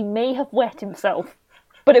 He may have wet himself,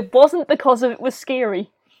 but it wasn't because it was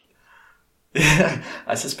scary. Yeah,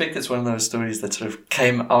 I suspect it's one of those stories that sort of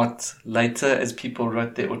came out later as people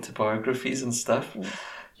wrote their autobiographies and stuff.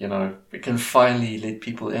 We can finally let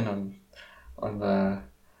people in on the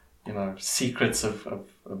secrets of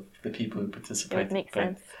the people who participated. It makes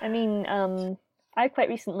sense. I mean, I quite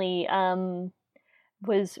recently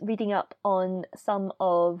was reading up on some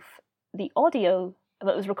of the audio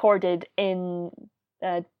that was recorded on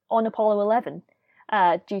Apollo 11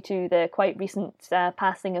 due to the quite recent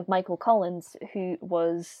passing of Michael Collins, who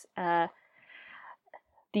was the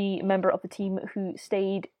member of the team who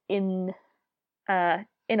stayed in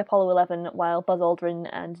Apollo 11 while Buzz Aldrin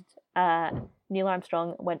and Neil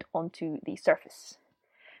Armstrong went onto the surface.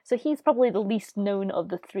 So he's probably the least known of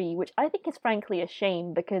the three, which I think is frankly a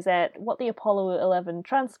shame, because what the Apollo 11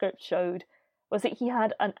 transcript showed was that he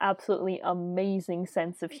had an absolutely amazing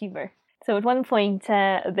sense of humour. So at one point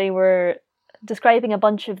they were describing a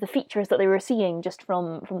bunch of the features that they were seeing just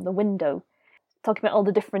from the window, talking about all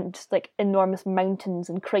the different enormous mountains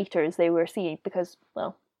and craters they were seeing, because,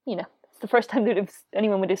 well, it's the first time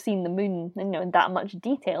anyone would have seen the moon in that much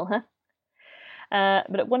detail, huh?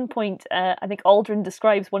 But at one point, I think Aldrin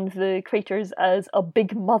describes one of the craters as a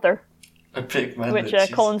big mother. A big mother. Which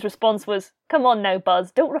Colin's response was, "Come on now,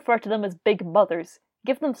 Buzz, don't refer to them as big mothers.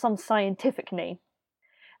 Give them some scientific name."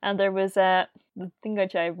 And there was the thing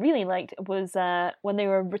which I really liked was when they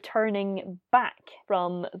were returning back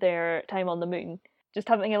from their time on the moon, just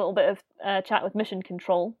having a little bit of chat with Mission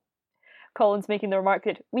Control. Colin's making the remark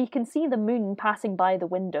that we can see the moon passing by the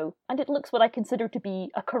window, and it looks what I consider to be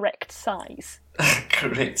a correct size.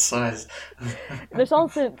 Correct size. There's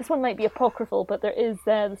also, this one might be apocryphal, but there is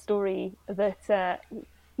the story that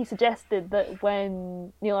he suggested that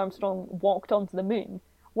when Neil Armstrong walked onto the moon,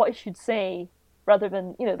 what he should say, rather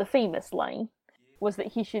than, the famous line, was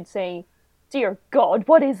that he should say, "Dear God,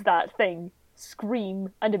 what is that thing?"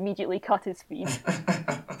 Scream, and immediately cut his feed.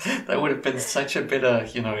 That would have been such a better,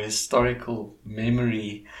 historical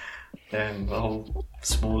memory than the whole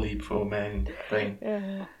small leap for man thing.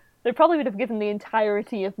 Yeah. They probably would have given the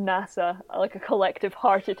entirety of NASA a collective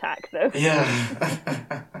heart attack, though. Yeah.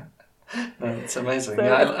 No, it's amazing. So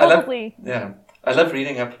I love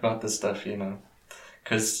reading up about this stuff,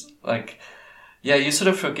 because, you sort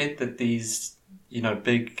of forget that these,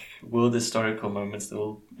 big world historical moments that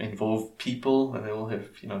will involve people, and they all have,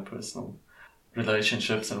 personal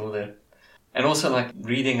relationships and all that. And also, like,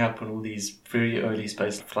 reading up on all these very early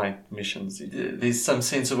space flight missions, there's some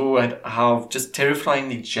sense of how just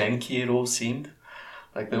terrifyingly janky it all seemed.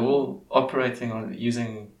 Like, they're all operating on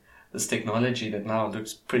using this technology that now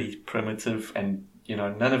looks pretty primitive, and,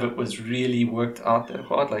 none of it was really worked out that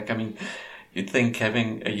hard. Like, I mean, you'd think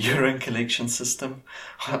having a urine collection system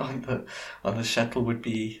on the shuttle would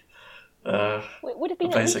be would have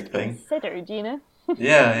been a basic at least thing. Considered,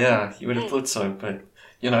 Yeah, you would have thought so, but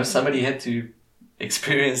somebody had to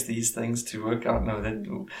experience these things to work out. No, that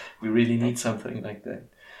we really need something like that.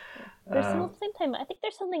 There's at the same time, I think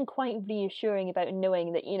there's something quite reassuring about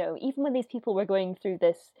knowing that even when these people were going through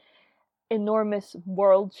this enormous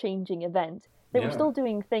world-changing event, they were still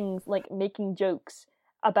doing things like making jokes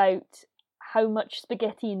about how much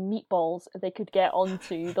spaghetti and meatballs they could get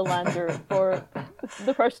onto the lander for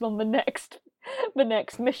the person on the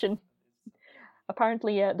next mission.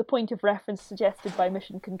 Apparently, the point of reference suggested by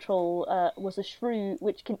Mission Control was a shrew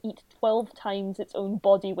which can eat 12 times its own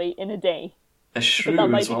body weight in a day. A shrew that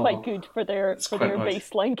might as be well. quite good for their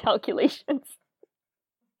baseline calculations.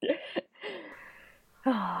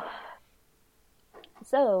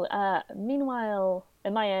 So, meanwhile,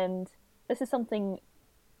 in my end, this is something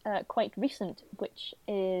quite recent, which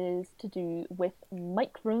is to do with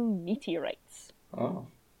micrometeorites. Oh.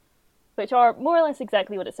 Which are more or less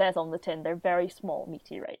exactly what it says on the tin. They're very small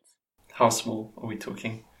meteorites. How small are we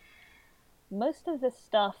talking? Most of this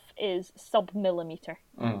stuff is sub-millimeter.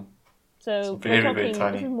 So very, we're talking, very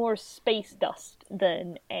tiny. This is more space dust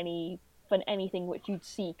than anything which you'd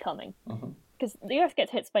see coming. Because the Earth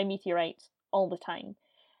gets hit by meteorites all the time,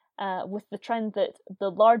 with the trend that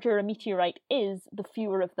the larger a meteorite is, the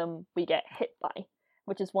fewer of them we get hit by,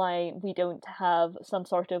 which is why we don't have some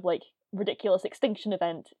sort of like ridiculous extinction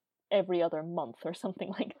event every other month or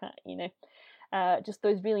something like that, just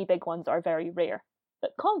those really big ones are very rare.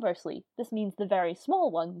 But conversely, this means the very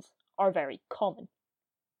small ones are very common.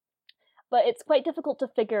 But it's quite difficult to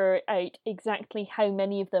figure out exactly how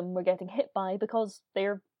many of them we're getting hit by because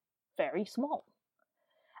they're very small.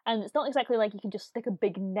 And it's not exactly like you can just stick a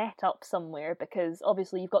big net up somewhere, because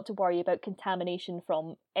obviously you've got to worry about contamination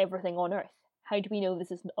from everything on Earth. How do we know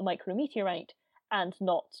this is a micrometeorite and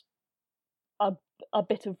not a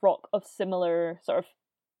bit of rock of similar sort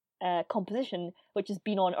of composition which has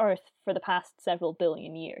been on Earth for the past several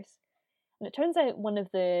billion years? And it turns out one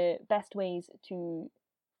of the best ways to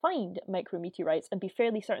find micrometeorites and be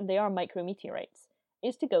fairly certain they are micrometeorites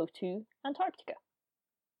is to go to Antarctica.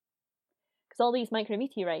 Because all these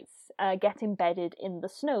micrometeorites get embedded in the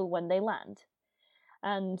snow when they land.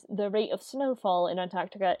 And the rate of snowfall in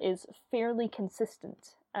Antarctica is fairly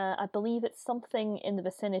consistent. I believe it's something in the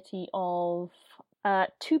vicinity of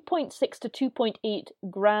 2.6 to 2.8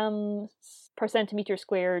 grams per centimetre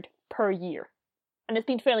squared per year. And it's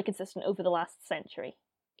been fairly consistent over the last century.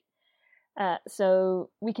 So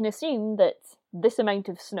we can assume that this amount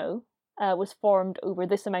of snow was formed over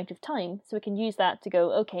this amount of time, so we can use that to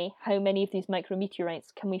go, okay, how many of these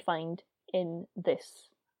micrometeorites can we find in this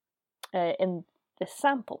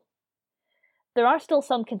sample? There are still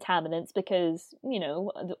some contaminants because,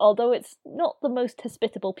 although it's not the most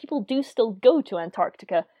hospitable, people do still go to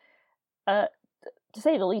Antarctica, to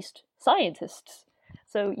say the least, scientists.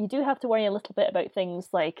 So you do have to worry a little bit about things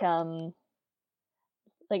like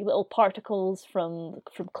little particles from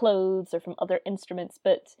clothes or from other instruments,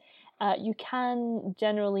 but you can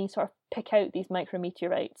generally sort of pick out these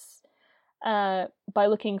micrometeorites by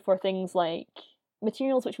looking for things like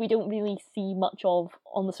materials which we don't really see much of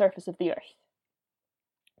on the surface of the Earth.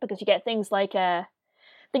 Because you get things like,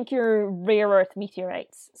 think your rare earth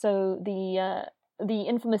meteorites. So the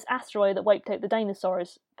infamous asteroid that wiped out the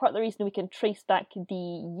dinosaurs, part of the reason we can trace back the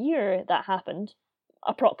year that happened,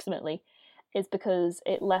 approximately, is because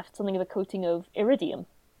it left something of a coating of iridium.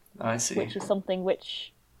 I see. Which is something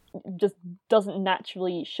which just doesn't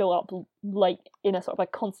naturally show up like in a sort of a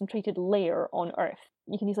concentrated layer on Earth.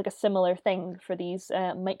 You can use like a similar thing for these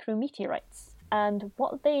micrometeorites. And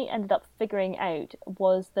what they ended up figuring out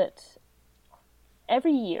was that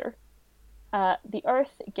every year the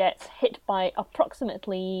Earth gets hit by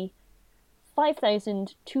approximately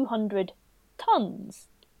 5,200 tons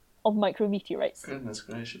of micrometeorites. Goodness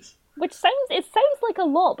gracious. Which sounds like a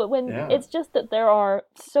lot, but it's just that there are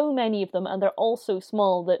so many of them and they're all so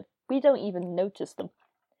small that we don't even notice them.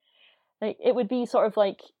 Like, it would be sort of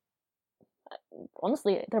like,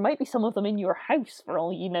 honestly, there might be some of them in your house for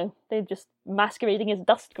all you know. They're just masquerading as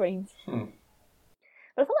dust grains. But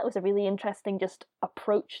I thought that was a really interesting just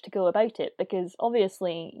approach to go about it, because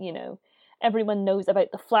obviously, everyone knows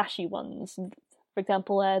about the flashy ones. For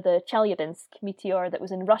example, the Chelyabinsk meteor that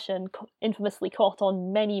was in Russia and infamously caught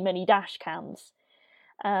on many, many dash cams,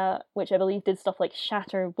 which I believe did stuff like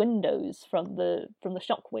shatter windows from the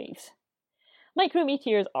shock waves.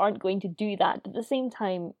 Micrometeors aren't going to do that, but at the same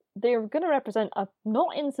time, they're going to represent a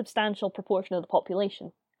not insubstantial proportion of the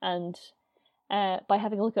population, and by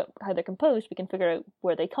having a look at how they're composed, we can figure out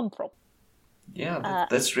where they come from. Yeah,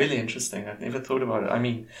 that's really interesting. I've never thought about it. I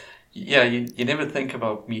mean, yeah, you never think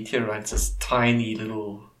about meteorites as tiny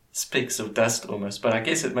little specks of dust almost, but I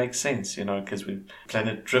guess it makes sense, because we've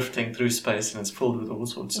planet drifting through space and it's filled with all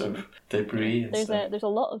sorts of debris and stuff. There's a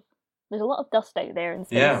lot of dust out there in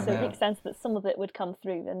space, so it makes sense that some of it would come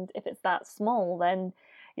through. And if it's that small, then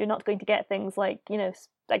you're not going to get things like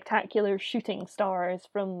spectacular shooting stars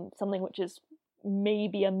from something which is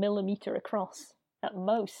maybe a millimeter across at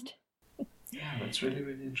most. Yeah, that's really,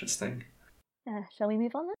 really interesting. Shall we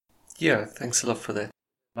move on then? Yeah, thanks a lot for that.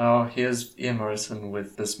 Now here's Ian Morison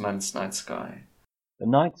with this month's night sky. The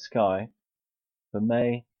night sky for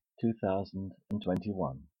May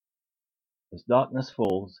 2021. As darkness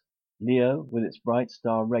falls, Leo, with its bright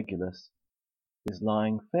star Regulus, is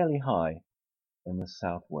lying fairly high in the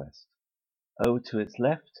southwest. Over to its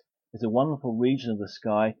left is a wonderful region of the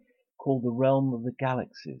sky called the realm of the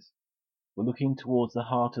galaxies. We're looking towards the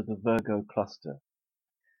heart of the Virgo cluster.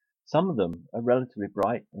 Some of them are relatively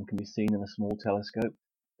bright and can be seen in a small telescope.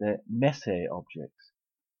 They're Messier objects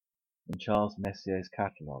in Charles Messier's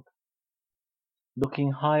catalogue.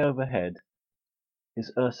 Looking high overhead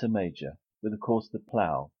is Ursa Major, with of course the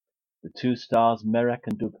Plough, the two stars Merak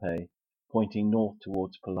and Dubhe pointing north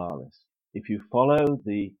towards Polaris. If you follow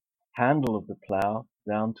the handle of the Plough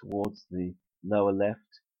down towards the lower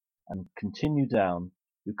left and continue down,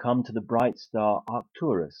 you come to the bright star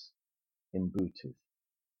Arcturus in Bootes.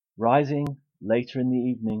 Rising later in the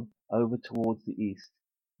evening over towards the east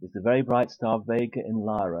is the very bright star Vega in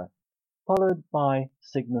Lyra, followed by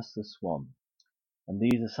Cygnus the Swan. And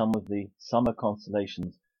these are some of the summer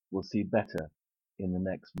constellations we'll see better in the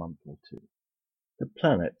next month or two. The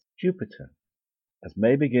planet Jupiter. As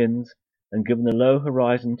May begins, and given the low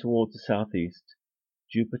horizon towards the southeast,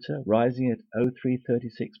 Jupiter, rising at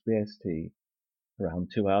 0336 BST,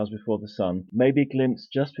 around 2 hours before the Sun, may be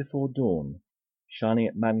glimpsed just before dawn, shining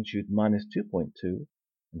at magnitude -2.2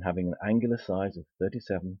 and having an angular size of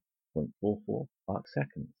 37.44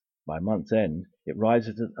 arcseconds. By month's end, it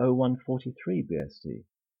rises at 0143 BST,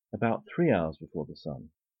 about 3 hours before the Sun,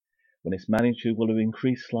 when its magnitude will have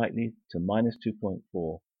increased slightly to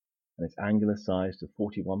 -2.4 and its angular size to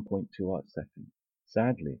 41.2 arcseconds.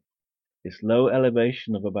 Sadly, its low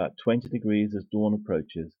elevation of about 20 degrees as dawn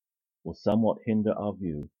approaches will somewhat hinder our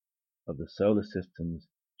view of the solar system's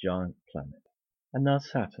giant planet. And now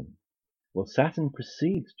Saturn. Well, Saturn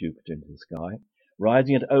precedes Jupiter into the sky,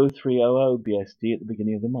 rising at 0300 BST at the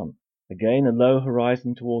beginning of the month. Again, a low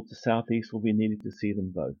horizon towards the southeast will be needed to see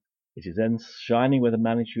them both. It is then shining with a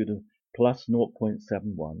magnitude of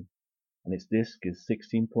 +0.71, and its disk is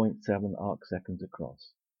 16.7 arcseconds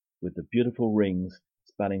across, with the beautiful rings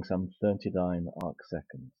spanning some 39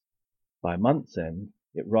 arcseconds. By month's end,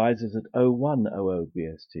 it rises at 0100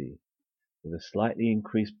 BST, with a slightly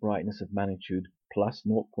increased brightness of magnitude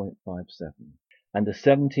 +0.57, and a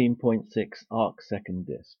 17.6 arcsecond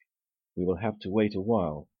disk. We will have to wait a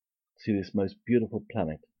while to see this most beautiful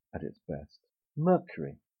planet at its best.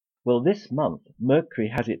 Mercury. Well, this month, Mercury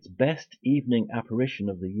has its best evening apparition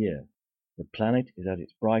of the year. The planet is at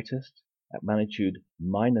its brightest, at magnitude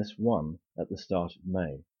 -1 at the start of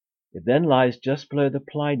May. It then lies just below the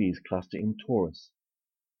Pleiades cluster in Taurus,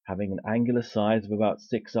 having an angular size of about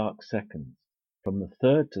 6 arcseconds. From the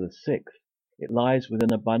 3rd to the 6th, it lies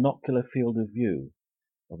within a binocular field of view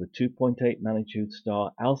of the 2.8 magnitude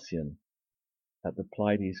star Alcyon at the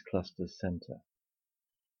Pleiades cluster's center.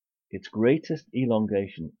 Its greatest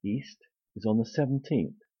elongation east is on the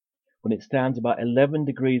 17th, when it stands about 11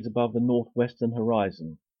 degrees above the northwestern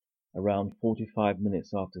horizon, around 45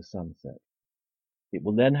 minutes after sunset. It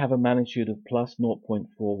will then have a magnitude of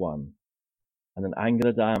 +0.41 and an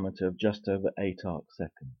angular diameter of just over 8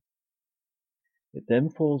 arcseconds. It then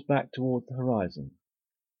falls back towards the horizon,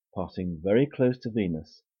 passing very close to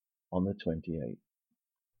Venus on the 28th.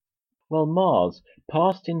 Well, Mars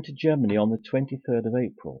passed into Germany on the 23rd of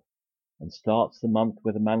April and starts the month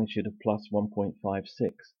with a magnitude of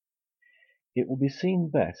 +1.56. It will be seen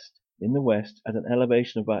best in the west at an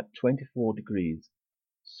elevation of about 24 degrees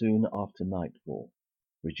soon after nightfall.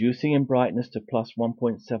 Reducing in brightness to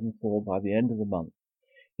 +1.74 by the end of the month,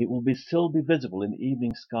 it will still be visible in the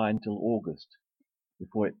evening sky until August,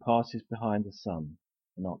 before it passes behind the Sun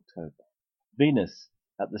in October. Venus,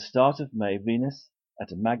 At the start of May, Venus,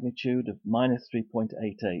 at a magnitude of minus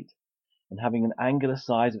 3.88 and having an angular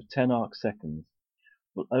size of 10 arcseconds,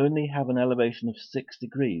 will only have an elevation of 6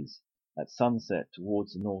 degrees at sunset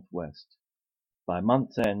towards the northwest. By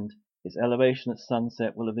month's end, its elevation at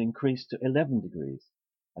sunset will have increased to 11 degrees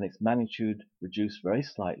and its magnitude reduced very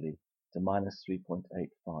slightly to minus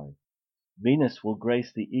 3.85. Venus will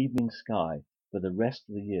grace the evening sky for the rest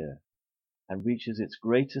of the year and reaches its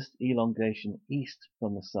greatest elongation east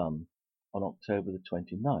from the sun on October the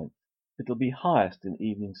 29th. It will be highest in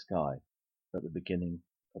evening sky at the beginning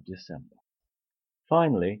of December.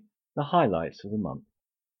 Finally, the highlights of the month.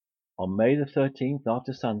 On May the 13th,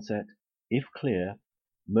 after sunset, if clear,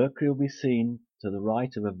 Mercury will be seen to the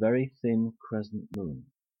right of a very thin crescent moon.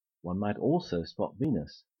 One might also spot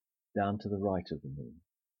Venus down to the right of the moon.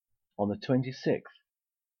 On the 26th,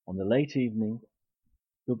 on the late evening,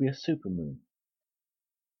 there will be a supermoon.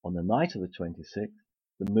 On the night of the 26th,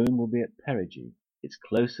 the moon will be at perigee, its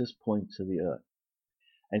closest point to the Earth,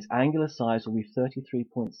 and its angular size will be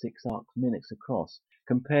 33.6 arcminutes across,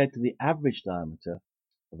 compared to the average diameter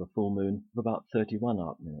of a full moon of about 31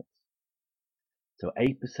 arcminutes, so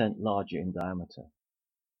 8% larger in diameter.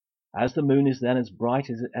 As the moon is then as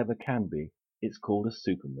bright as it ever can be, it's called a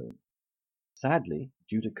supermoon. Sadly,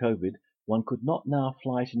 due to COVID, one could not now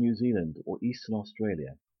fly to New Zealand or Eastern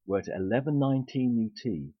Australia, where at 11:19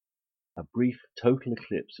 UT, a brief total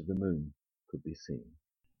eclipse of the moon could be seen.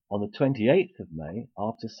 On the 28th of May,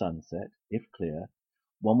 after sunset, if clear,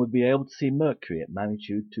 one would be able to see Mercury at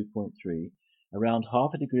magnitude 2.3, around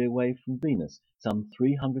half a degree away from Venus, some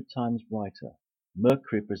 300 times brighter.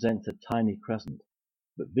 Mercury presents a tiny crescent,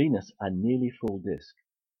 but Venus a nearly full disk,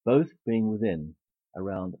 both being within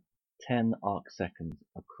around 10 arcseconds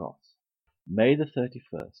across. May the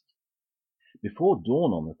 31st. Before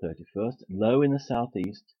dawn on the 31st, low in the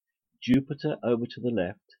southeast, Jupiter over to the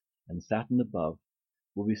left and Saturn above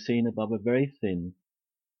will be seen above a very thin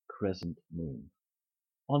crescent moon.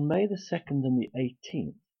 On May the 2nd and the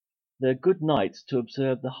 18th, there are good nights to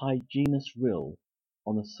observe the Hyginus Rill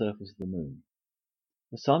on the surface of the moon.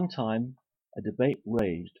 For some time, a debate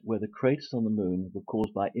raged whether craters on the moon were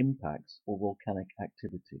caused by impacts or volcanic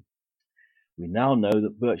activity. We now know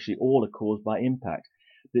that virtually all are caused by impact,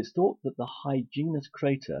 but it's thought that the Hyginus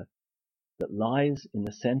crater that lies in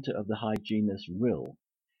the center of the Hyginus Rill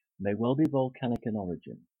may well be volcanic in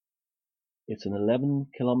origin. It's an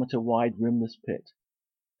 11-kilometer wide rimless pit,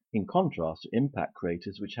 in contrast to impact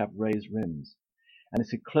craters which have raised rims, and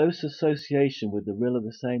it's a close association with the rill of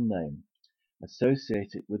the same name,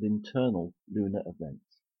 associated with internal lunar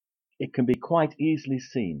events. It can be quite easily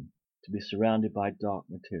seen to be surrounded by dark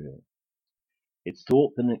material. It's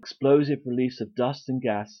thought that an explosive release of dust and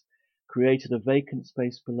gas created a vacant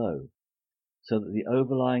space below, so that the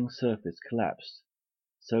overlying surface collapsed,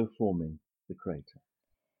 so forming the crater.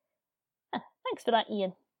 Thanks for that,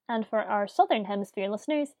 Ian. And for our Southern Hemisphere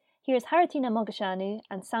listeners, here's Haritina Mogosanu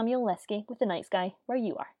and Samuel Leske with The Night Sky Where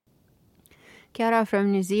You Are. Kia ora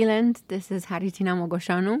from New Zealand. This is Haritina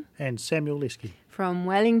Mogosanu. And Samuel Leske. From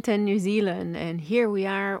Wellington, New Zealand. And here we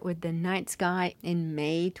are with the night sky in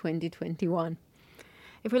May 2021.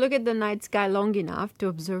 If we look at the night sky long enough to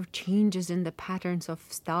observe changes in the patterns of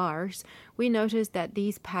stars, we notice that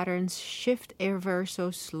these patterns shift ever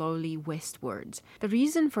so slowly westwards. The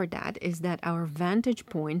reason for that is that our vantage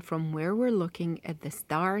point from where we're looking at the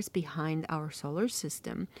stars behind our solar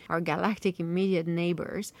system, our galactic immediate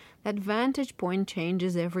neighbors, that vantage point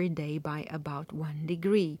changes every day by about 1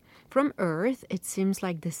 degree. From Earth, it seems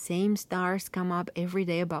like the same stars come up every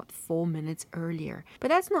day about 4 minutes earlier. But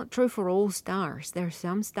that's not true for all stars. There are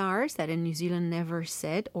some stars that in New Zealand never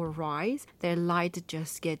set or rise. Their light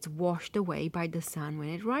just gets washed away by the sun when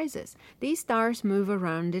it rises. These stars move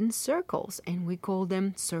around in circles, and we call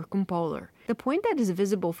them circumpolar. The point that is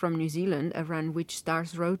visible from New Zealand, around which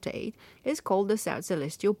stars rotate, is called the South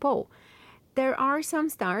Celestial Pole. There are some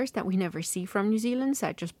stars that we never see from New Zealand,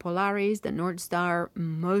 such as Polaris, the North Star,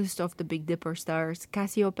 most of the Big Dipper stars,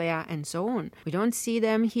 Cassiopeia, and so on. We don't see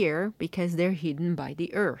them here because they're hidden by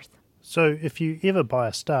the Earth. So if you ever buy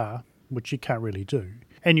a star, which you can't really do,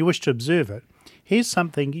 and you wish to observe it, here's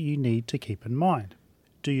something you need to keep in mind.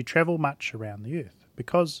 Do you travel much around the Earth?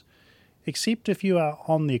 Because, except if you are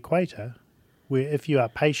on the equator, where if you are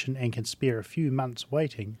patient and can spare a few months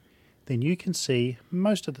waiting, then you can see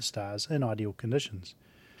most of the stars in ideal conditions.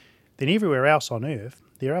 Then everywhere else on Earth,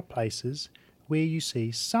 there are places where you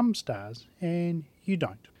see some stars and you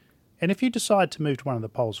don't. And if you decide to move to one of the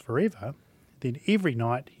poles forever, then every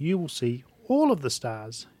night you will see all of the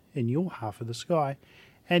stars in your half of the sky,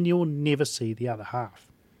 and you'll never see the other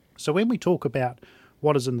half. So when we talk about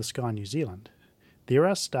what is in the sky in New Zealand, There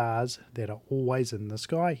are stars that are always in the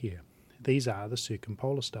sky here. These are the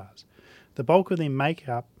circumpolar stars. The bulk of them make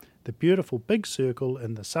up the beautiful big circle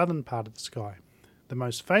in the southern part of the sky. The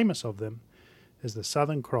most famous of them is the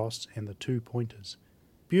Southern Cross and the two pointers,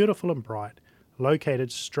 beautiful and bright,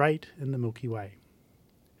 located straight in the Milky Way.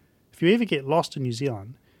 If you ever get lost in New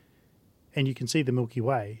Zealand and you can see the Milky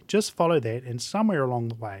Way, just follow that and somewhere along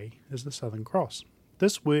the way is the Southern Cross.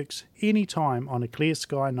 This works any time on a clear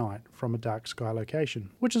sky night from a dark sky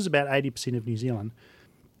location, which is about 80% of New Zealand.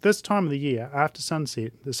 This time of the year, after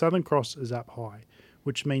sunset, the Southern Cross is up high,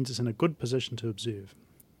 which means it's in a good position to observe.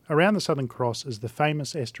 Around the Southern Cross is the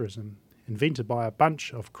famous asterism, invented by a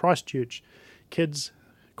bunch of Christchurch kids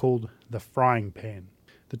called the frying pan.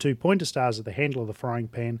 The two pointer stars are the handle of the frying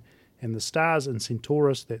pan, and the stars in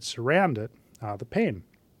Centaurus that surround it are the pan.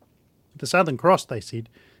 The Southern Cross, they said,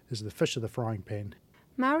 is the fish of the frying pan.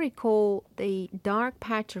 Maori call the dark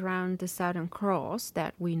patch around the Southern Cross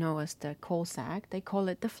that we know as the coal sack, they call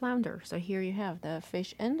it the flounder. So here you have the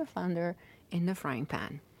fish and the flounder in the frying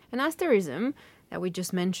pan. An asterism that we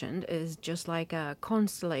just mentioned is just like a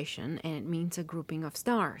constellation, and it means a grouping of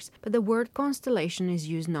stars. But the word constellation is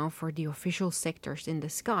used now for the official sectors in the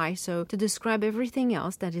sky, so to describe everything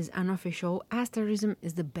else that is unofficial, asterism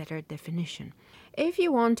is the better definition. If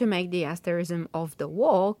you want to make the asterism of the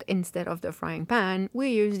wok instead of the frying pan, we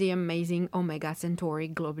use the amazing Omega Centauri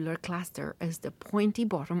globular cluster as the pointy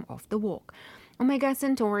bottom of the wok. Omega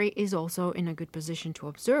Centauri is also in a good position to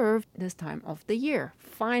observe this time of the year,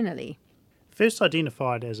 finally. First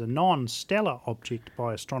identified as a non-stellar object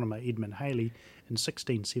by astronomer Edmund Halley in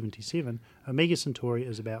 1677, Omega Centauri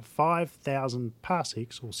is about 5,000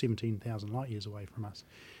 parsecs, or 17,000 light-years away from us,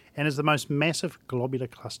 and is the most massive globular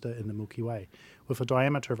cluster in the Milky Way, with a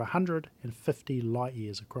diameter of 150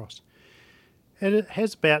 light-years across. It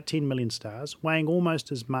has about 10 million stars, weighing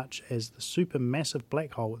almost as much as the supermassive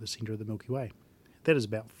black hole at the centre of the Milky Way. That is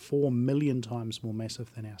about 4 million times more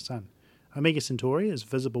massive than our Sun. Omega Centauri is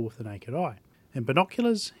visible with the naked eye. In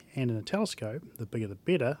binoculars and in a telescope, the bigger the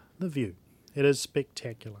better, the view. It is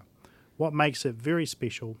spectacular. What makes it very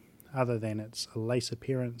special, other than its lace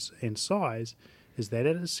appearance and size, is that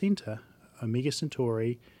at its centre, Omega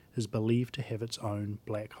Centauri is believed to have its own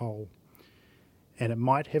black hole. And it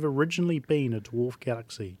might have originally been a dwarf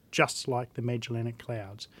galaxy, just like the Magellanic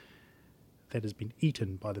Clouds, that has been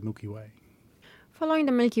eaten by the Milky Way. Following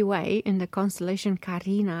the Milky Way, in the constellation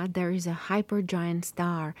Carina, there is a hypergiant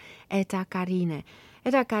star, Eta Carinae.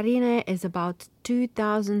 Eta Carinae is about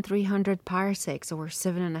 2,300 parsecs, or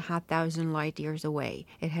 7,500 light-years away.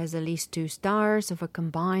 It has at least two stars of a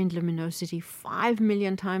combined luminosity 5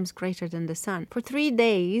 million times greater than the Sun. For 3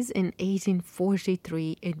 days in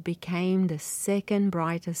 1843, it became the second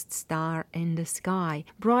brightest star in the sky,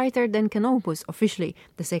 brighter than Canopus, officially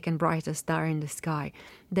the second brightest star in the sky,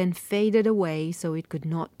 then faded away so it could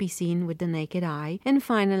not be seen with the naked eye, and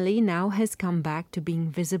finally now has come back to being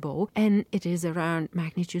visible, and it is around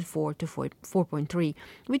magnitude 4 to 4.3,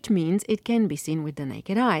 which means it can be seen with the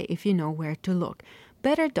naked eye if you know where to look.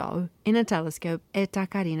 Better though, in a telescope, Eta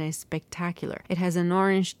Carinae is spectacular. It has an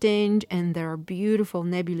orange tinge and there are beautiful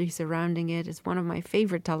nebulae surrounding it. It's one of my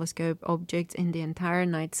favorite telescope objects in the entire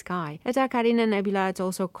night sky. Eta Carinae Nebula is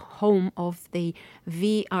also home of the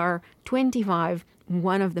VR25,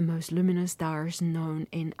 one of the most luminous stars known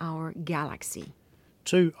in our galaxy.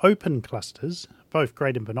 Two open clusters, both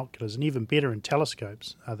great in binoculars and even better in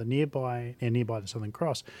telescopes, are the nearby the Southern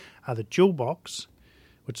Cross, are the Jewel Box,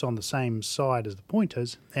 which is on the same side as the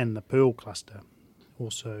pointers, and the Pearl Cluster,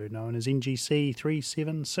 also known as NGC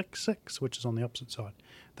 3766, which is on the opposite side.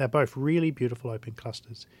 They're both really beautiful open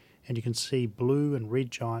clusters, and you can see blue and red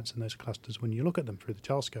giants in those clusters when you look at them through the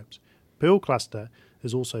telescopes. Pearl Cluster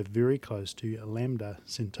is also very close to Lambda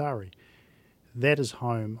Centauri. That is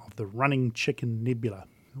home of the Running Chicken Nebula,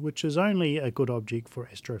 which is only a good object for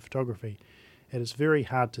astrophotography, and it's very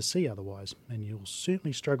hard to see otherwise, and you'll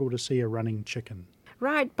certainly struggle to see a running chicken.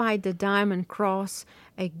 Right by the Diamond Cross,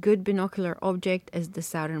 a good binocular object is the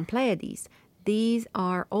Southern Pleiades. These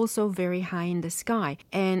are also very high in the sky,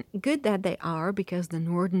 and good that they are because the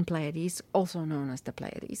Northern Pleiades, also known as the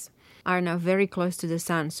Pleiades, are now very close to the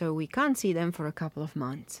Sun, so we can't see them for a couple of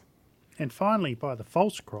months. And finally, by the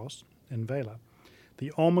False Cross in Vela,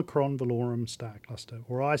 the Omicron Velorum star cluster,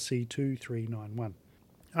 or IC 2391.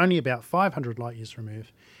 Only about 500 light-years from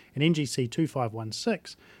Earth, and NGC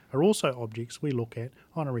 2516 are also objects we look at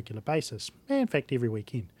on a regular basis, in fact every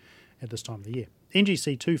weekend at this time of the year.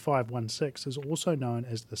 NGC 2516 is also known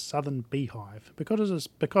as the Southern Beehive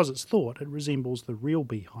because it's thought it resembles the real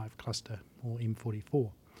Beehive cluster, or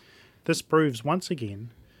M44. This proves once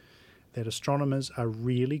again that astronomers are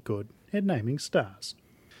really good at naming stars.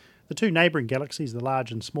 The two neighbouring galaxies, the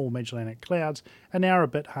Large and Small Magellanic Clouds, are now a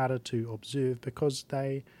bit harder to observe because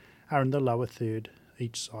they are in the lower third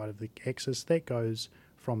each side of the axis that goes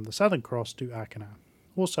from the Southern Cross to Arcana,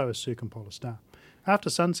 also a circumpolar star. After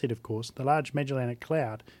sunset, of course, the Large Magellanic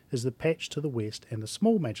Cloud is the patch to the west and the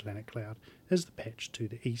Small Magellanic Cloud is the patch to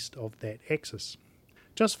the east of that axis.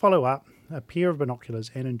 Just follow up a pair of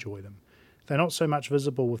binoculars and enjoy them. They're not so much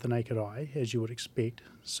visible with the naked eye as you would expect,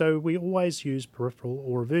 so we always use peripheral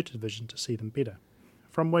or reverted vision to see them better.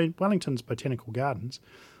 From Wellington's Botanical Gardens,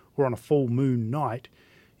 or on a full moon night,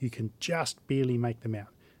 you can just barely make them out.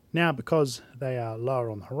 Now, because they are lower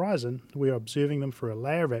on the horizon, we are observing them through a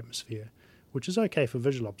layer of atmosphere, which is okay for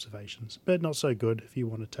visual observations, but not so good if you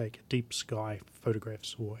want to take deep sky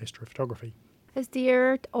photographs or astrophotography. As the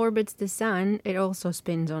Earth orbits the Sun, it also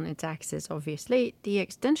spins on its axis, obviously. The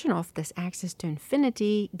extension of this axis to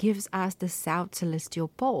infinity gives us the South Celestial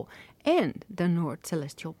Pole and the North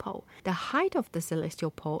Celestial Pole. The height of the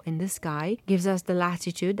Celestial Pole in the sky gives us the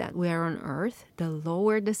latitude that we are on Earth. The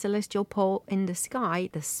lower the Celestial Pole in the sky,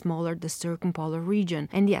 the smaller the circumpolar region,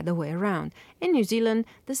 and the other way around. In New Zealand,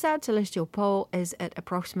 the South Celestial Pole is at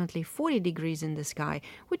approximately 40 degrees in the sky,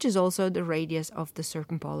 which is also the radius of the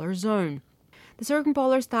circumpolar zone. The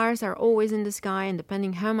circumpolar stars are always in the sky, and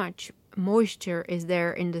depending how much moisture is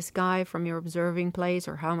there in the sky from your observing place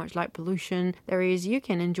or how much light pollution there is, you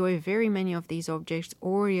can enjoy very many of these objects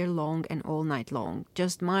all year long and all night long.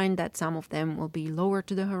 Just mind that some of them will be lower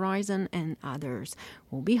to the horizon and others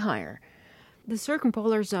will be higher. The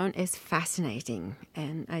circumpolar zone is fascinating,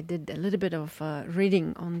 and I did a little bit of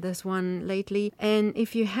reading on this one lately. And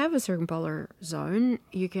if you have a circumpolar zone,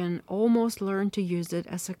 you can almost learn to use it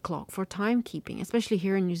as a clock for timekeeping, especially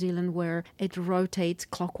here in New Zealand where it rotates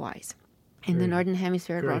clockwise. In the Northern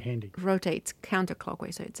Hemisphere, it rotates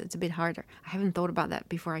counterclockwise, so it's a bit harder. I haven't thought about that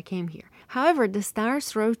before I came here. However, the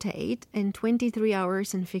stars rotate in 23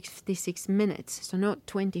 hours and 56 minutes, so not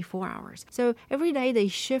 24 hours. So every day they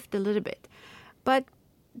shift a little bit, but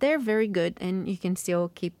they're very good and you can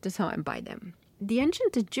still keep the time by them. The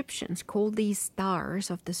ancient Egyptians called these stars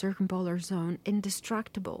of the circumpolar zone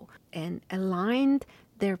indestructible and aligned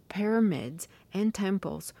their pyramids and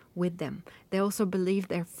temples with them. They also believed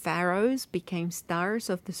their pharaohs became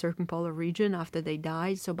stars of the circumpolar region after they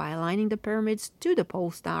died. So by aligning the pyramids to the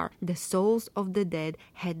pole star, the souls of the dead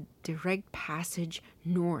had direct passage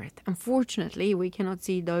north. Unfortunately, we cannot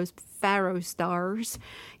see those pharaoh stars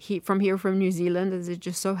from New Zealand, as it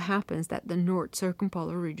just so happens that the north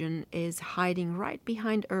circumpolar region is hiding right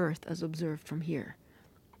behind Earth as observed from here.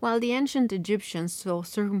 While the ancient Egyptians saw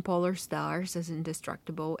circumpolar stars as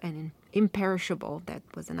indestructible and imperishable, that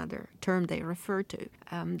was another term they referred to,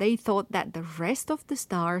 they thought that the rest of the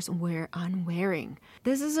stars were unwearing.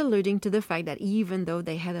 This is alluding to the fact that even though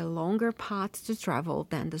they had a longer path to travel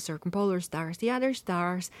than the circumpolar stars, the other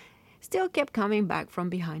stars still kept coming back from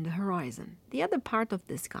behind the horizon. The other part of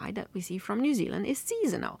the sky that we see from New Zealand is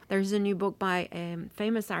seasonal. There's a new book by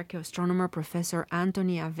famous archaeoastronomer Professor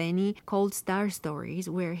Anthony Aveni called Star Stories,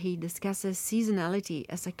 where he discusses seasonality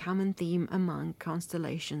as a common theme among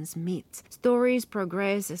constellations myths. Stories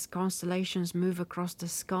progress as constellations move across the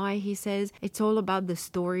sky, he says. It's all about the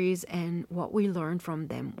stories and what we learn from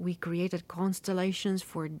them. We created constellations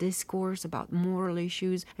for discourse about moral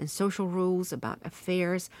issues and social rules, about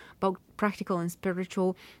affairs, both practical and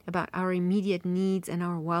spiritual, about our immediate needs and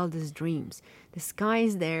our wildest dreams. The sky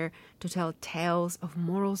is there to tell tales of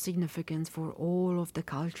moral significance for all of the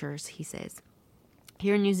cultures, he says.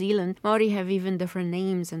 Here in New Zealand, Maori have even different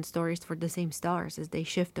names and stories for the same stars as they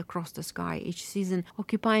shift across the sky each season,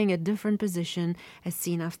 occupying a different position as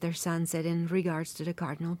seen after sunset in regards to the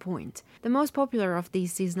cardinal point. The most popular of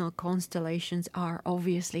these seasonal constellations are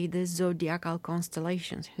obviously the zodiacal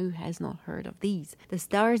constellations. Who has not heard of these? The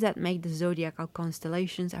stars that make the zodiacal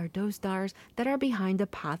constellations are those stars that are behind the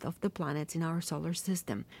path of the planets in our solar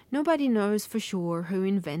system. Nobody knows for sure who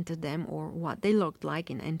invented them or what they looked like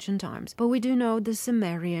in ancient times, but we do know the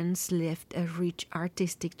Sumerians left a rich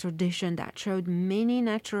artistic tradition that showed many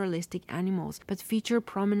naturalistic animals, but featured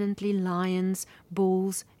prominently lions,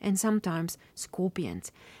 bulls, and sometimes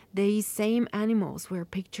scorpions. These same animals were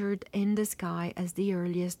pictured in the sky as the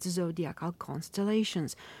earliest zodiacal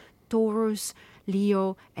constellations: Taurus,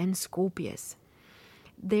 Leo, and Scorpius.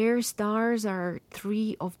 Their stars are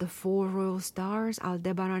 3 of the 4 royal stars: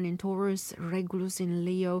 Aldebaran in Taurus, Regulus in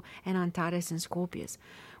Leo, and Antares in Scorpius.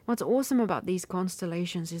 What's awesome about these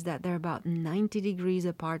constellations is that they're about 90 degrees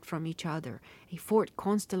apart from each other. A fourth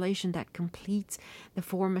constellation that completes the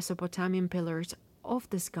 4 Mesopotamian pillars of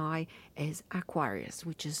the sky is Aquarius,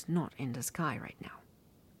 which is not in the sky right now.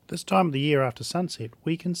 This time of the year after sunset,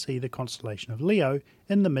 we can see the constellation of Leo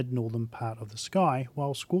in the mid-northern part of the sky,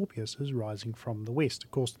 while Scorpius is rising from the west.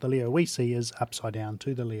 Of course, the Leo we see is upside down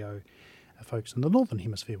to the Leo folks in the northern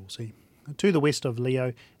hemisphere will see. To the west of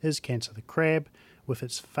Leo is Cancer the Crab, with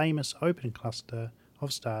its famous open cluster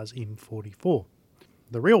of stars M44.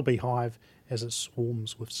 The real beehive as it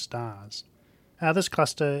swarms with stars. This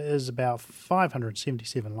cluster is about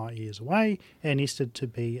 577 light years away and estimated to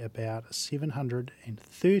be about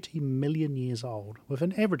 730 million years old, with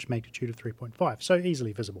an average magnitude of 3.5, so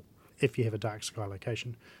easily visible if you have a dark sky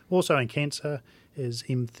location. Also in Cancer is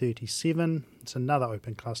M37. It's another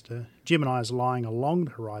open cluster. Gemini is lying along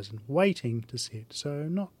the horizon waiting to set, so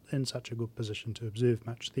not in such a good position to observe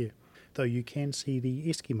much there, though you can see the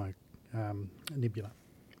Eskimo nebula,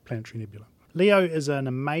 planetary nebula. Leo is an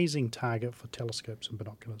amazing target for telescopes and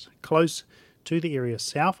binoculars. Close to the area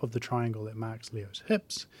south of the triangle that marks Leo's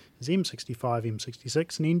hips is M65,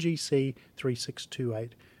 M66 and NGC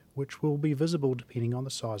 3628, which will be visible depending on the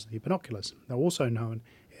size of the binoculars. They're also known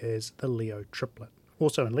as the Leo triplet.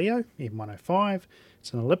 Also in Leo, M105,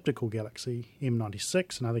 it's an elliptical galaxy.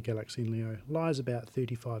 M96, another galaxy in Leo, lies about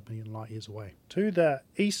 35 million light years away. To the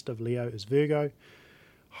east of Leo is Virgo,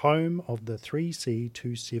 home of the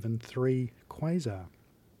 3C273 quasar,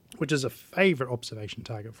 which is a favourite observation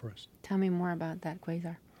target for us. Tell me more about that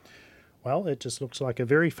quasar. Well, it just looks like a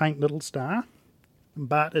very faint little star,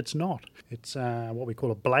 but it's not. It's what we call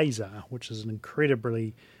a blazar, which is an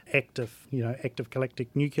incredibly active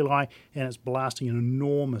galactic nuclei, and it's blasting an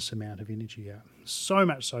enormous amount of energy out. So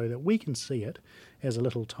much so that we can see it as a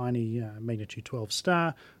little tiny magnitude 12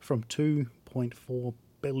 star from 2.4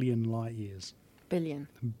 billion light years. Billion.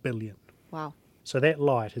 Wow. So that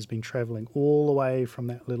light has been travelling all the way from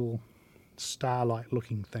that little starlight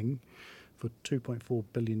looking thing for 2.4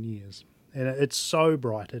 billion years. And it's so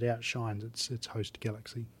bright it outshines its host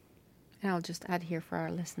galaxy. And I'll just add here for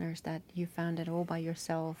our listeners that you found it all by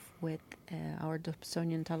yourself with our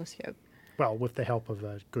Dobsonian telescope. Well, with the help of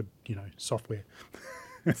a good, software.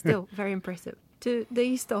 Still very impressive. To the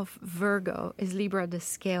east of Virgo is Libra the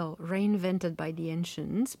scale, reinvented by the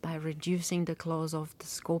ancients by reducing the claws of the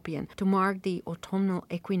scorpion to mark the autumnal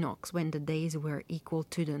equinox when the days were equal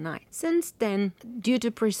to the night. Since then, due to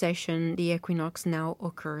precession, the equinox now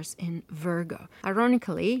occurs in Virgo.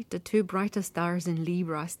 Ironically, the two brightest stars in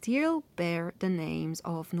Libra still bear the names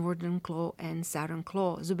of Northern Claw and Southern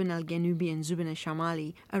Claw, Zubin al-Genubi and Zubin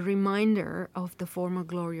al-Shamali, a reminder of the former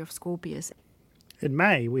glory of Scorpius. In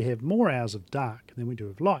May, we have more hours of dark than we do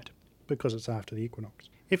of light, because it's after the equinox.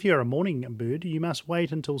 If you're a morning bird, you must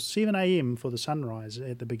wait until 7 a.m. for the sunrise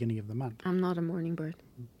at the beginning of the month. I'm not a morning bird.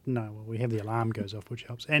 No, well, we have the alarm goes off, which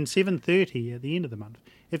helps. And 7:30 at the end of the month.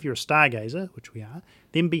 If you're a stargazer, which we are,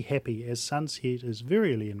 then be happy, as sunset is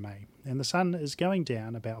very early in May, and the sun is going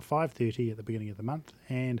down about 5:30 at the beginning of the month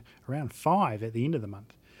and around 5 at the end of the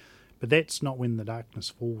month. But that's not when the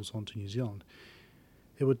darkness falls onto New Zealand.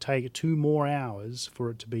 It would take 2 more hours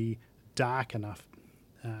for it to be dark enough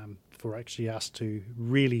for actually us to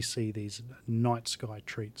really see these night sky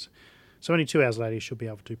treats. So only 2 hours later you should be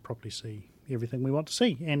able to properly see everything we want to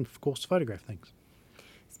see and, of course, photograph things.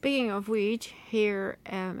 Speaking of which, here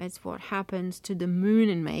it's what happens to the moon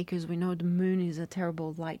in May, because we know the moon is a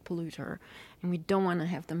terrible light polluter, and we don't want to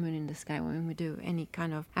have the moon in the sky when we do any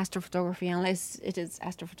kind of astrophotography, unless it is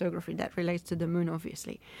astrophotography that relates to the moon,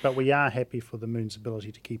 obviously. But we are happy for the moon's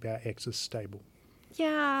ability to keep our axis stable.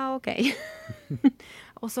 Yeah, okay.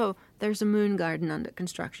 Also, there's a moon garden under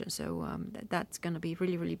construction, so that's going to be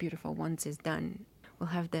really, really beautiful once it's done. We'll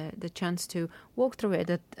have the chance to walk through it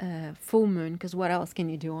at full moon, because what else can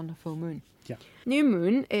you do on the full moon? Yeah. New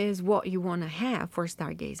moon is what you want to have for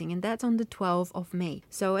stargazing, and that's on the 12th of May.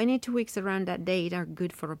 So any 2 weeks around that date are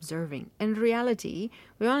good for observing. In reality,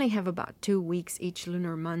 we only have about 2 weeks each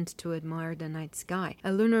lunar month to admire the night sky.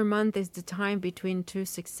 A lunar month is the time between 2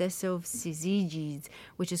 successive syzygies,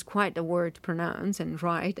 which is quite a word to pronounce and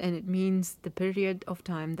write, and it means the period of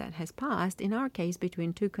time that has passed, in our case,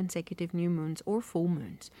 between 2 consecutive new moons or full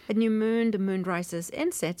moons. At new moon, the moon rises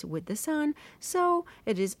and sets with the sun, so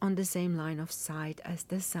it is on the same line of sight as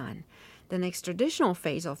the sun. The next traditional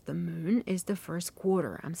phase of the moon is the first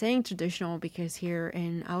quarter. I'm saying traditional because here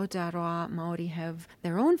in Aotearoa, Maori have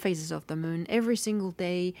their own phases of the moon. Every single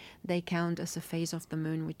day they count as a phase of the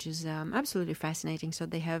moon, which is absolutely fascinating. So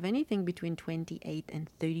they have anything between 28 and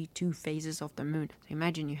 32 phases of the moon. So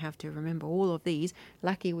imagine you have to remember all of these.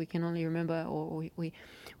 Lucky we can only remember, or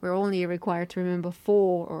we're only required to remember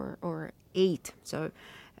 4 or 8. So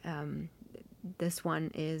this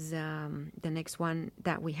one is the next one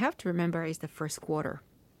that we have to remember is the first quarter.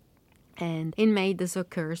 And in May, this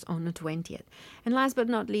occurs on the 20th. And last but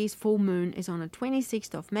not least, full moon is on the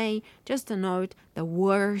 26th of May. Just a note, the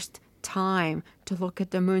worst time to look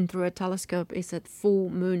at the moon through a telescope is at full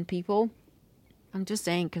moon, people. I'm just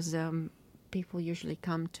saying because people usually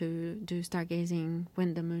come to do stargazing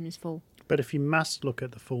when the moon is full. But if you must look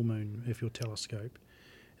at the full moon with your telescope,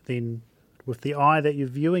 then with the eye that you're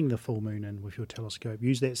viewing the full moon in with your telescope,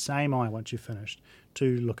 use that same eye once you've finished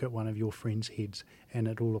to look at one of your friend's heads, and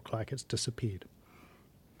it'll look like it's disappeared.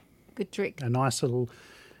 Good trick. A nice little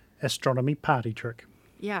astronomy party trick.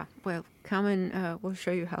 Yeah, well, come and we'll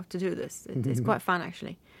show you how to do this. It's quite fun,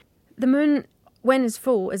 actually. The moon, when it's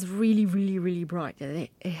full, is really, really, really bright. It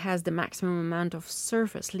has the maximum amount of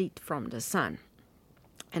surface light from the sun.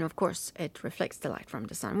 And of course, it reflects the light from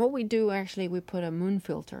the sun. What we do, actually, we put a moon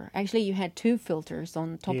filter. Actually, you had two filters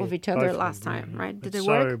on top of each other last time, right? Did it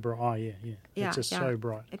work? So bright. Oh, yeah. It's just so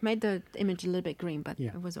bright. It made the image a little bit green, but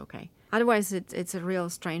it was okay. Otherwise, it's a real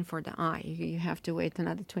strain for the eye. You have to wait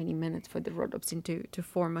another 20 minutes for the rhodopsin to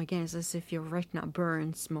form again. It's as if your retina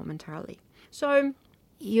burns momentarily. So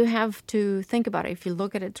you have to think about it. If you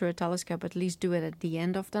look at it through a telescope, at least do it at the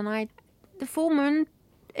end of the night. The full moon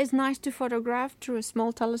is nice to photograph through a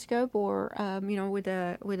small telescope, or with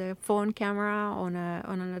a phone camera on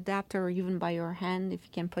an adapter, or even by your hand if you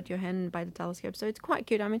can put your hand by the telescope. So it's quite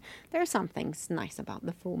cute. I mean, there are some things nice about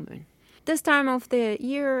the full moon. This time of the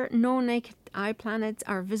year, no naked eye planets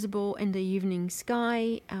are visible in the evening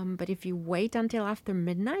sky, but if you wait until after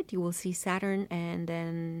midnight, you will see Saturn, and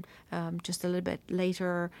then just a little bit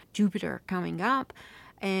later, Jupiter coming up,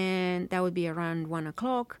 and that would be around 1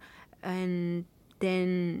 o'clock. And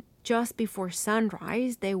then just before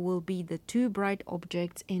sunrise, there will be the two bright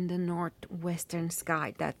objects in the northwestern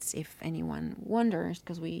sky. That's if anyone wonders,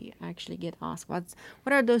 because we actually get asked, what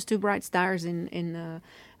are those two bright stars in the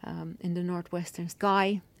northwestern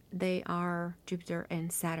sky? They are Jupiter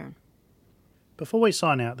and Saturn. Before we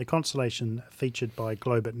sign out, the constellation featured by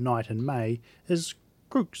Globe at Night in May is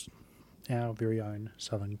Crux, our very own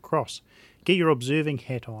Southern Cross. Get your observing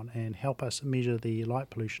hat on and help us measure the light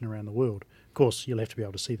pollution around the world. Of course, you'll have to be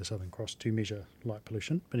able to see the Southern Cross to measure light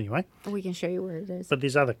pollution, but anyway. We can show you where it is. But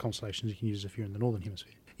there's other constellations you can use if you're in the Northern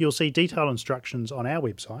Hemisphere. You'll see detailed instructions on our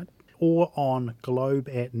website or on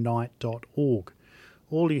globeatnight.org.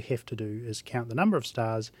 All you have to do is count the number of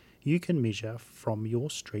stars you can measure from your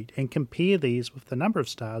street and compare these with the number of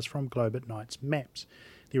stars from Globe at Night's maps.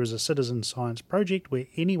 There is a citizen science project where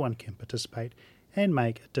anyone can participate and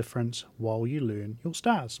make a difference while you learn your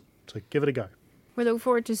stars. So give it a go. We look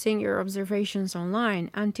forward to seeing your observations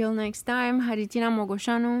online. Until next time, Haritina,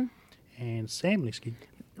 Mogosanu, and Sam Leske.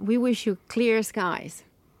 We wish you clear skies.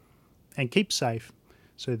 And keep safe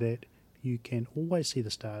so that you can always see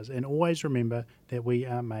the stars, and always remember that we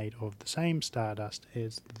are made of the same stardust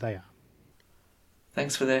as they are.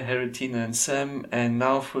 Thanks for that, Haritina and Sam. And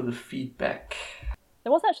now for the feedback.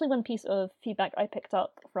 There was actually one piece of feedback I picked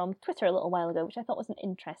up from Twitter a little while ago, which I thought was an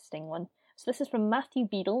interesting one. So this is from Matthew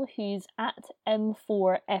Beadle, who's at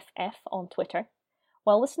M4FF on Twitter.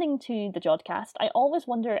 While listening to the Jodcast, I always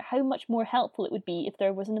wonder how much more helpful it would be if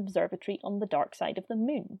there was an observatory on the dark side of the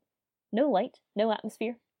moon. No light, no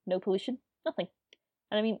atmosphere, no pollution, nothing.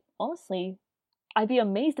 And I mean, honestly, I'd be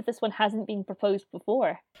amazed if this one hasn't been proposed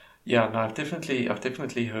before. Yeah, no, I've definitely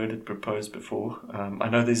heard it proposed before. I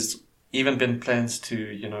know there's even been plans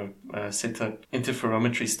to, set up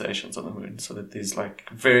interferometry stations on the moon, so that there's like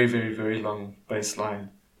very, very, very long baseline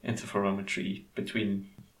interferometry between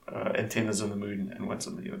antennas on the moon and ones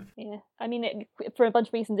on the Earth. Yeah, I mean, for a bunch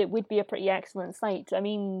of reasons, it would be a pretty excellent site. I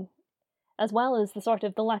mean, as well as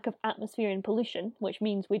the lack of atmosphere and pollution, which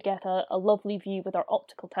means we'd get a lovely view with our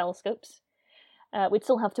optical telescopes. We'd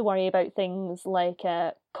still have to worry about things like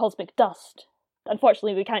cosmic dust.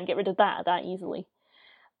 Unfortunately, we can't get rid of that easily.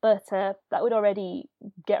 But that would already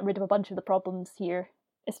get rid of a bunch of the problems here,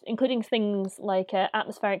 including things like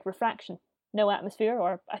atmospheric refraction. No atmosphere,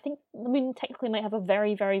 or I think the moon technically might have a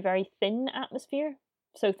very, very, very thin atmosphere.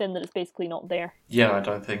 So thin that it's basically not there. Yeah, I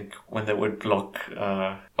don't think one that would block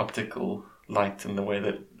optical light in the way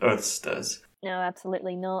that Earth's does. No,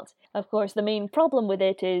 absolutely not. Of course, the main problem with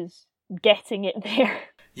it is getting it there.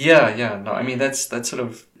 Yeah, no, I mean, that's sort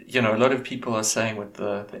of, a lot of people are saying with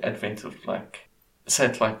the advent of like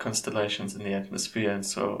satellite constellations in the atmosphere and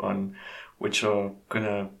so on, which are going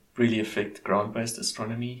to really affect ground-based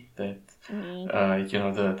astronomy, that,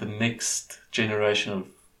 the next generation of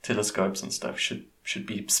telescopes and stuff should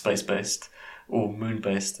be space-based or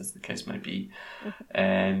moon-based, as the case may be.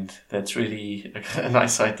 And that's really a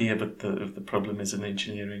nice idea, but the problem is an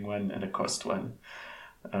engineering one and a cost one.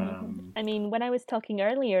 I mean, when I was talking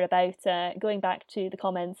earlier about going back to the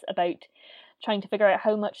comments about trying to figure out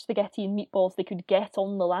how much spaghetti and meatballs they could get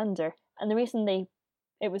on the lander, and the reason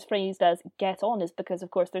it was phrased as "get on" is because,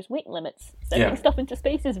 of course, there's weight limits. Sending stuff into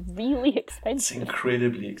space is really expensive. It's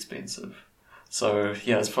incredibly expensive. So,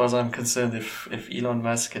 yeah, as far as I'm concerned, if Elon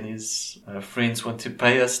Musk and his friends want to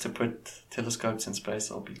pay us to put telescopes in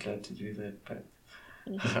space, I'll be glad to do that. But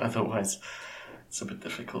otherwise, it's a bit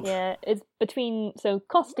difficult. Yeah, it's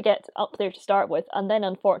cost to get up there to start with, and then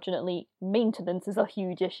unfortunately, maintenance is a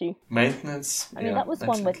huge issue. Maintenance. I mean, that was a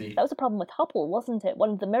problem with Hubble, wasn't it?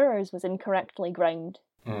 One of the mirrors was incorrectly ground.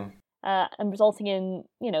 And resulting in,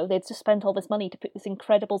 they'd just spent all this money to put this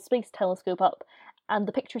incredible space telescope up, and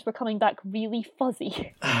the pictures were coming back really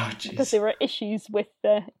fuzzy. Oh, jeez. Because there were issues with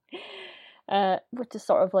just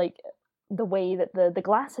sort of like the way that the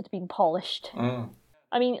glass had been polished.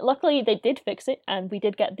 I mean, luckily they did fix it, and we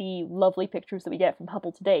did get the lovely pictures that we get from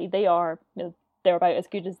Hubble today. They are, they're about as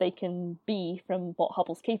good as they can be from what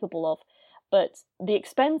Hubble's capable of. But the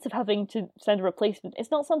expense of having to send a replacement,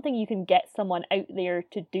 it's not something you can get someone out there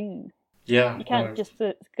to do. Yeah. You can't just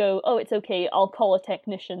go, oh, it's okay, I'll call a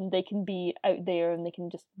technician. They can be out there and they can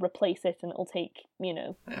just replace it, and it'll take,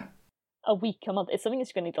 a week, a month. It's something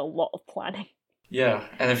that's going to need a lot of planning. Yeah,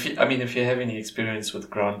 and if you have any experience with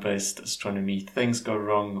ground-based astronomy, things go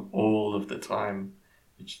wrong all of the time.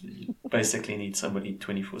 You basically need somebody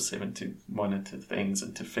 24/7 to monitor things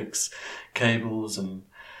and to fix cables and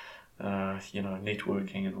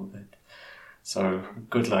networking and all that. So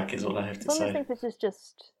good luck is all I have to say. It's one of those things which is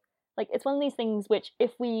just like, it's one of these things which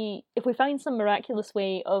if we find some miraculous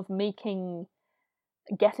way of getting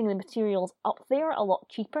the materials up there a lot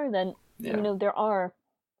cheaper, then there are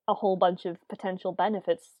a whole bunch of potential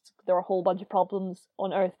benefits. There are a whole bunch of problems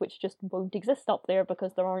on Earth which just won't exist up there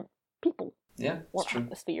because there aren't people or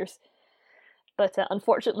atmospheres. But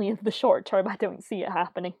unfortunately, in the short term, I don't see it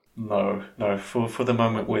happening. No. For the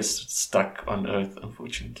moment, we're stuck on Earth,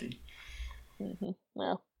 unfortunately. Mm-hmm.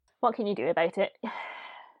 Well, what can you do about it?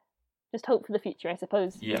 Just hope for the future, I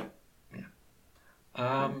suppose. Yeah.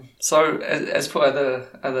 So, as for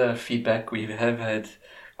other feedback, we have had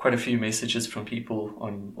quite a few messages from people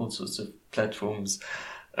on all sorts of platforms,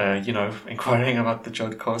 inquiring about the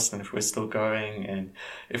Jodcast and if we're still going and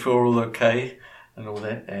if we're all okay and all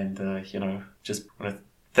that. And, just want to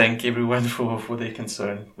thank everyone for their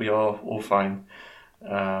concern. We are all fine.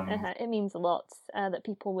 It means a lot that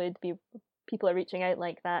people are reaching out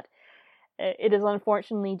like that. It is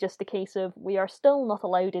unfortunately just a case of we are still not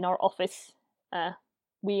allowed in our office.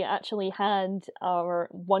 We actually had our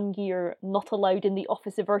 1 year not allowed in the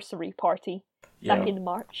office anniversary party back in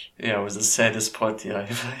March. Yeah, it was the saddest party I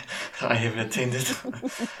have attended.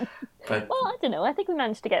 But well, I don't know. I think we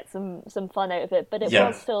managed to get some fun out of it, but it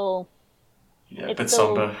was still a bit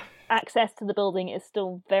somber. Access to the building is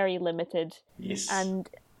still very limited. Yes. And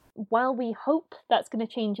while we hope that's going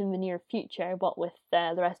to change in the near future, what with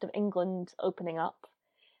the rest of England opening up,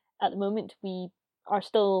 at the moment we are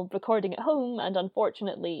still recording at home, and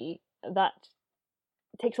unfortunately that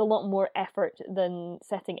takes a lot more effort than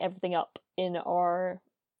setting everything up in our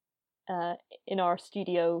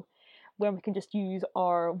studio, where we can just use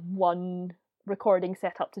our one recording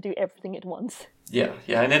setup to do everything at once. Yeah,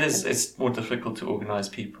 and it's more difficult to organise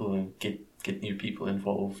people and get new people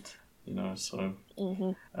involved, so...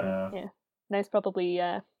 Mm-hmm. Nice probably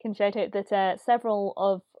can shout out that several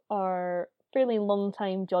of our fairly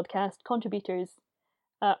long-time Jodcast contributors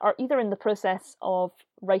are either in the process of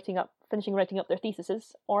finishing writing up their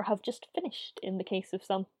theses, or have just finished in the case of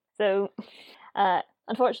some. So,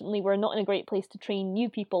 unfortunately, we're not in a great place to train new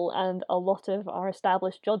people, and a lot of our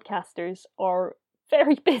established Jodcasters are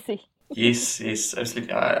very busy. Yes,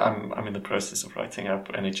 absolutely. I'm in the process of writing up,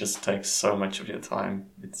 and it just takes so much of your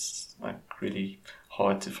time. It's like really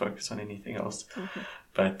hard to focus on anything else. Mm-hmm.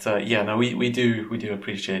 But we do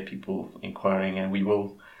appreciate people inquiring, and we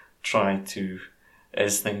will try to,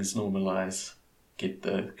 as things normalise, get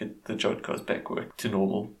the Jodcast back to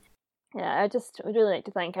normal. Yeah, I would really like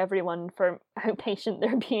to thank everyone for how patient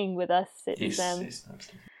they're being with us. Yes,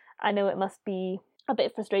 absolutely. I know it must be a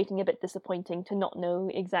bit frustrating, a bit disappointing to not know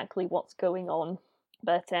exactly what's going on,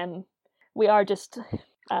 but we are just,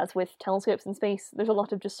 as with telescopes in space, there's a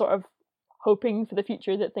lot of just sort of hoping for the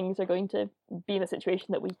future that things are going to be in a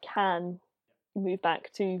situation that we can move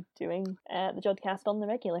back to doing the Jodcast on the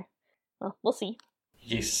regular. Well, we'll see.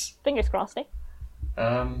 Yes. Fingers crossed, eh?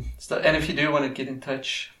 And if you do want to get in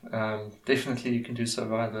touch, definitely you can do so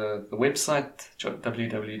via the website,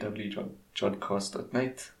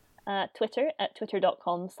 www.jodcast.net. Twitter at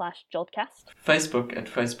twitter.com/Jodcast. Facebook at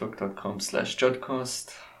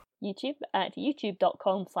facebook.com/Jodcast. YouTube at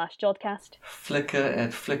youtube.com/Jodcast. Flickr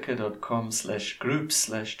at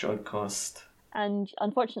flickr.com/groups/Jodcast. And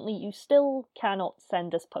unfortunately, you still cannot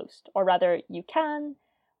send us post. Or rather, you can.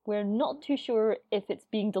 We're not too sure if it's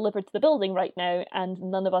being delivered to the building right now, and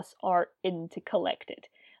none of us are in to collect it.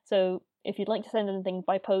 So if you'd like to send anything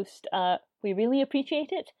by post, we really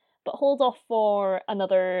appreciate it, but hold off for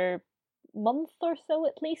another month or so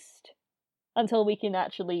at least, until we can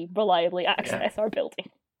actually reliably access our building.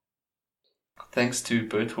 Thanks to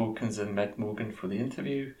Bert Hawkins and Matt Morgan for the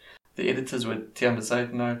interview. The editors were Tiamba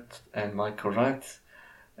Zuidenhout and Michael Wright,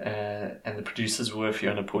 and the producers were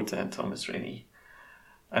Fiona Porter and Thomas Rennie.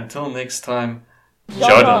 Until next time,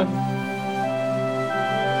 Jod on!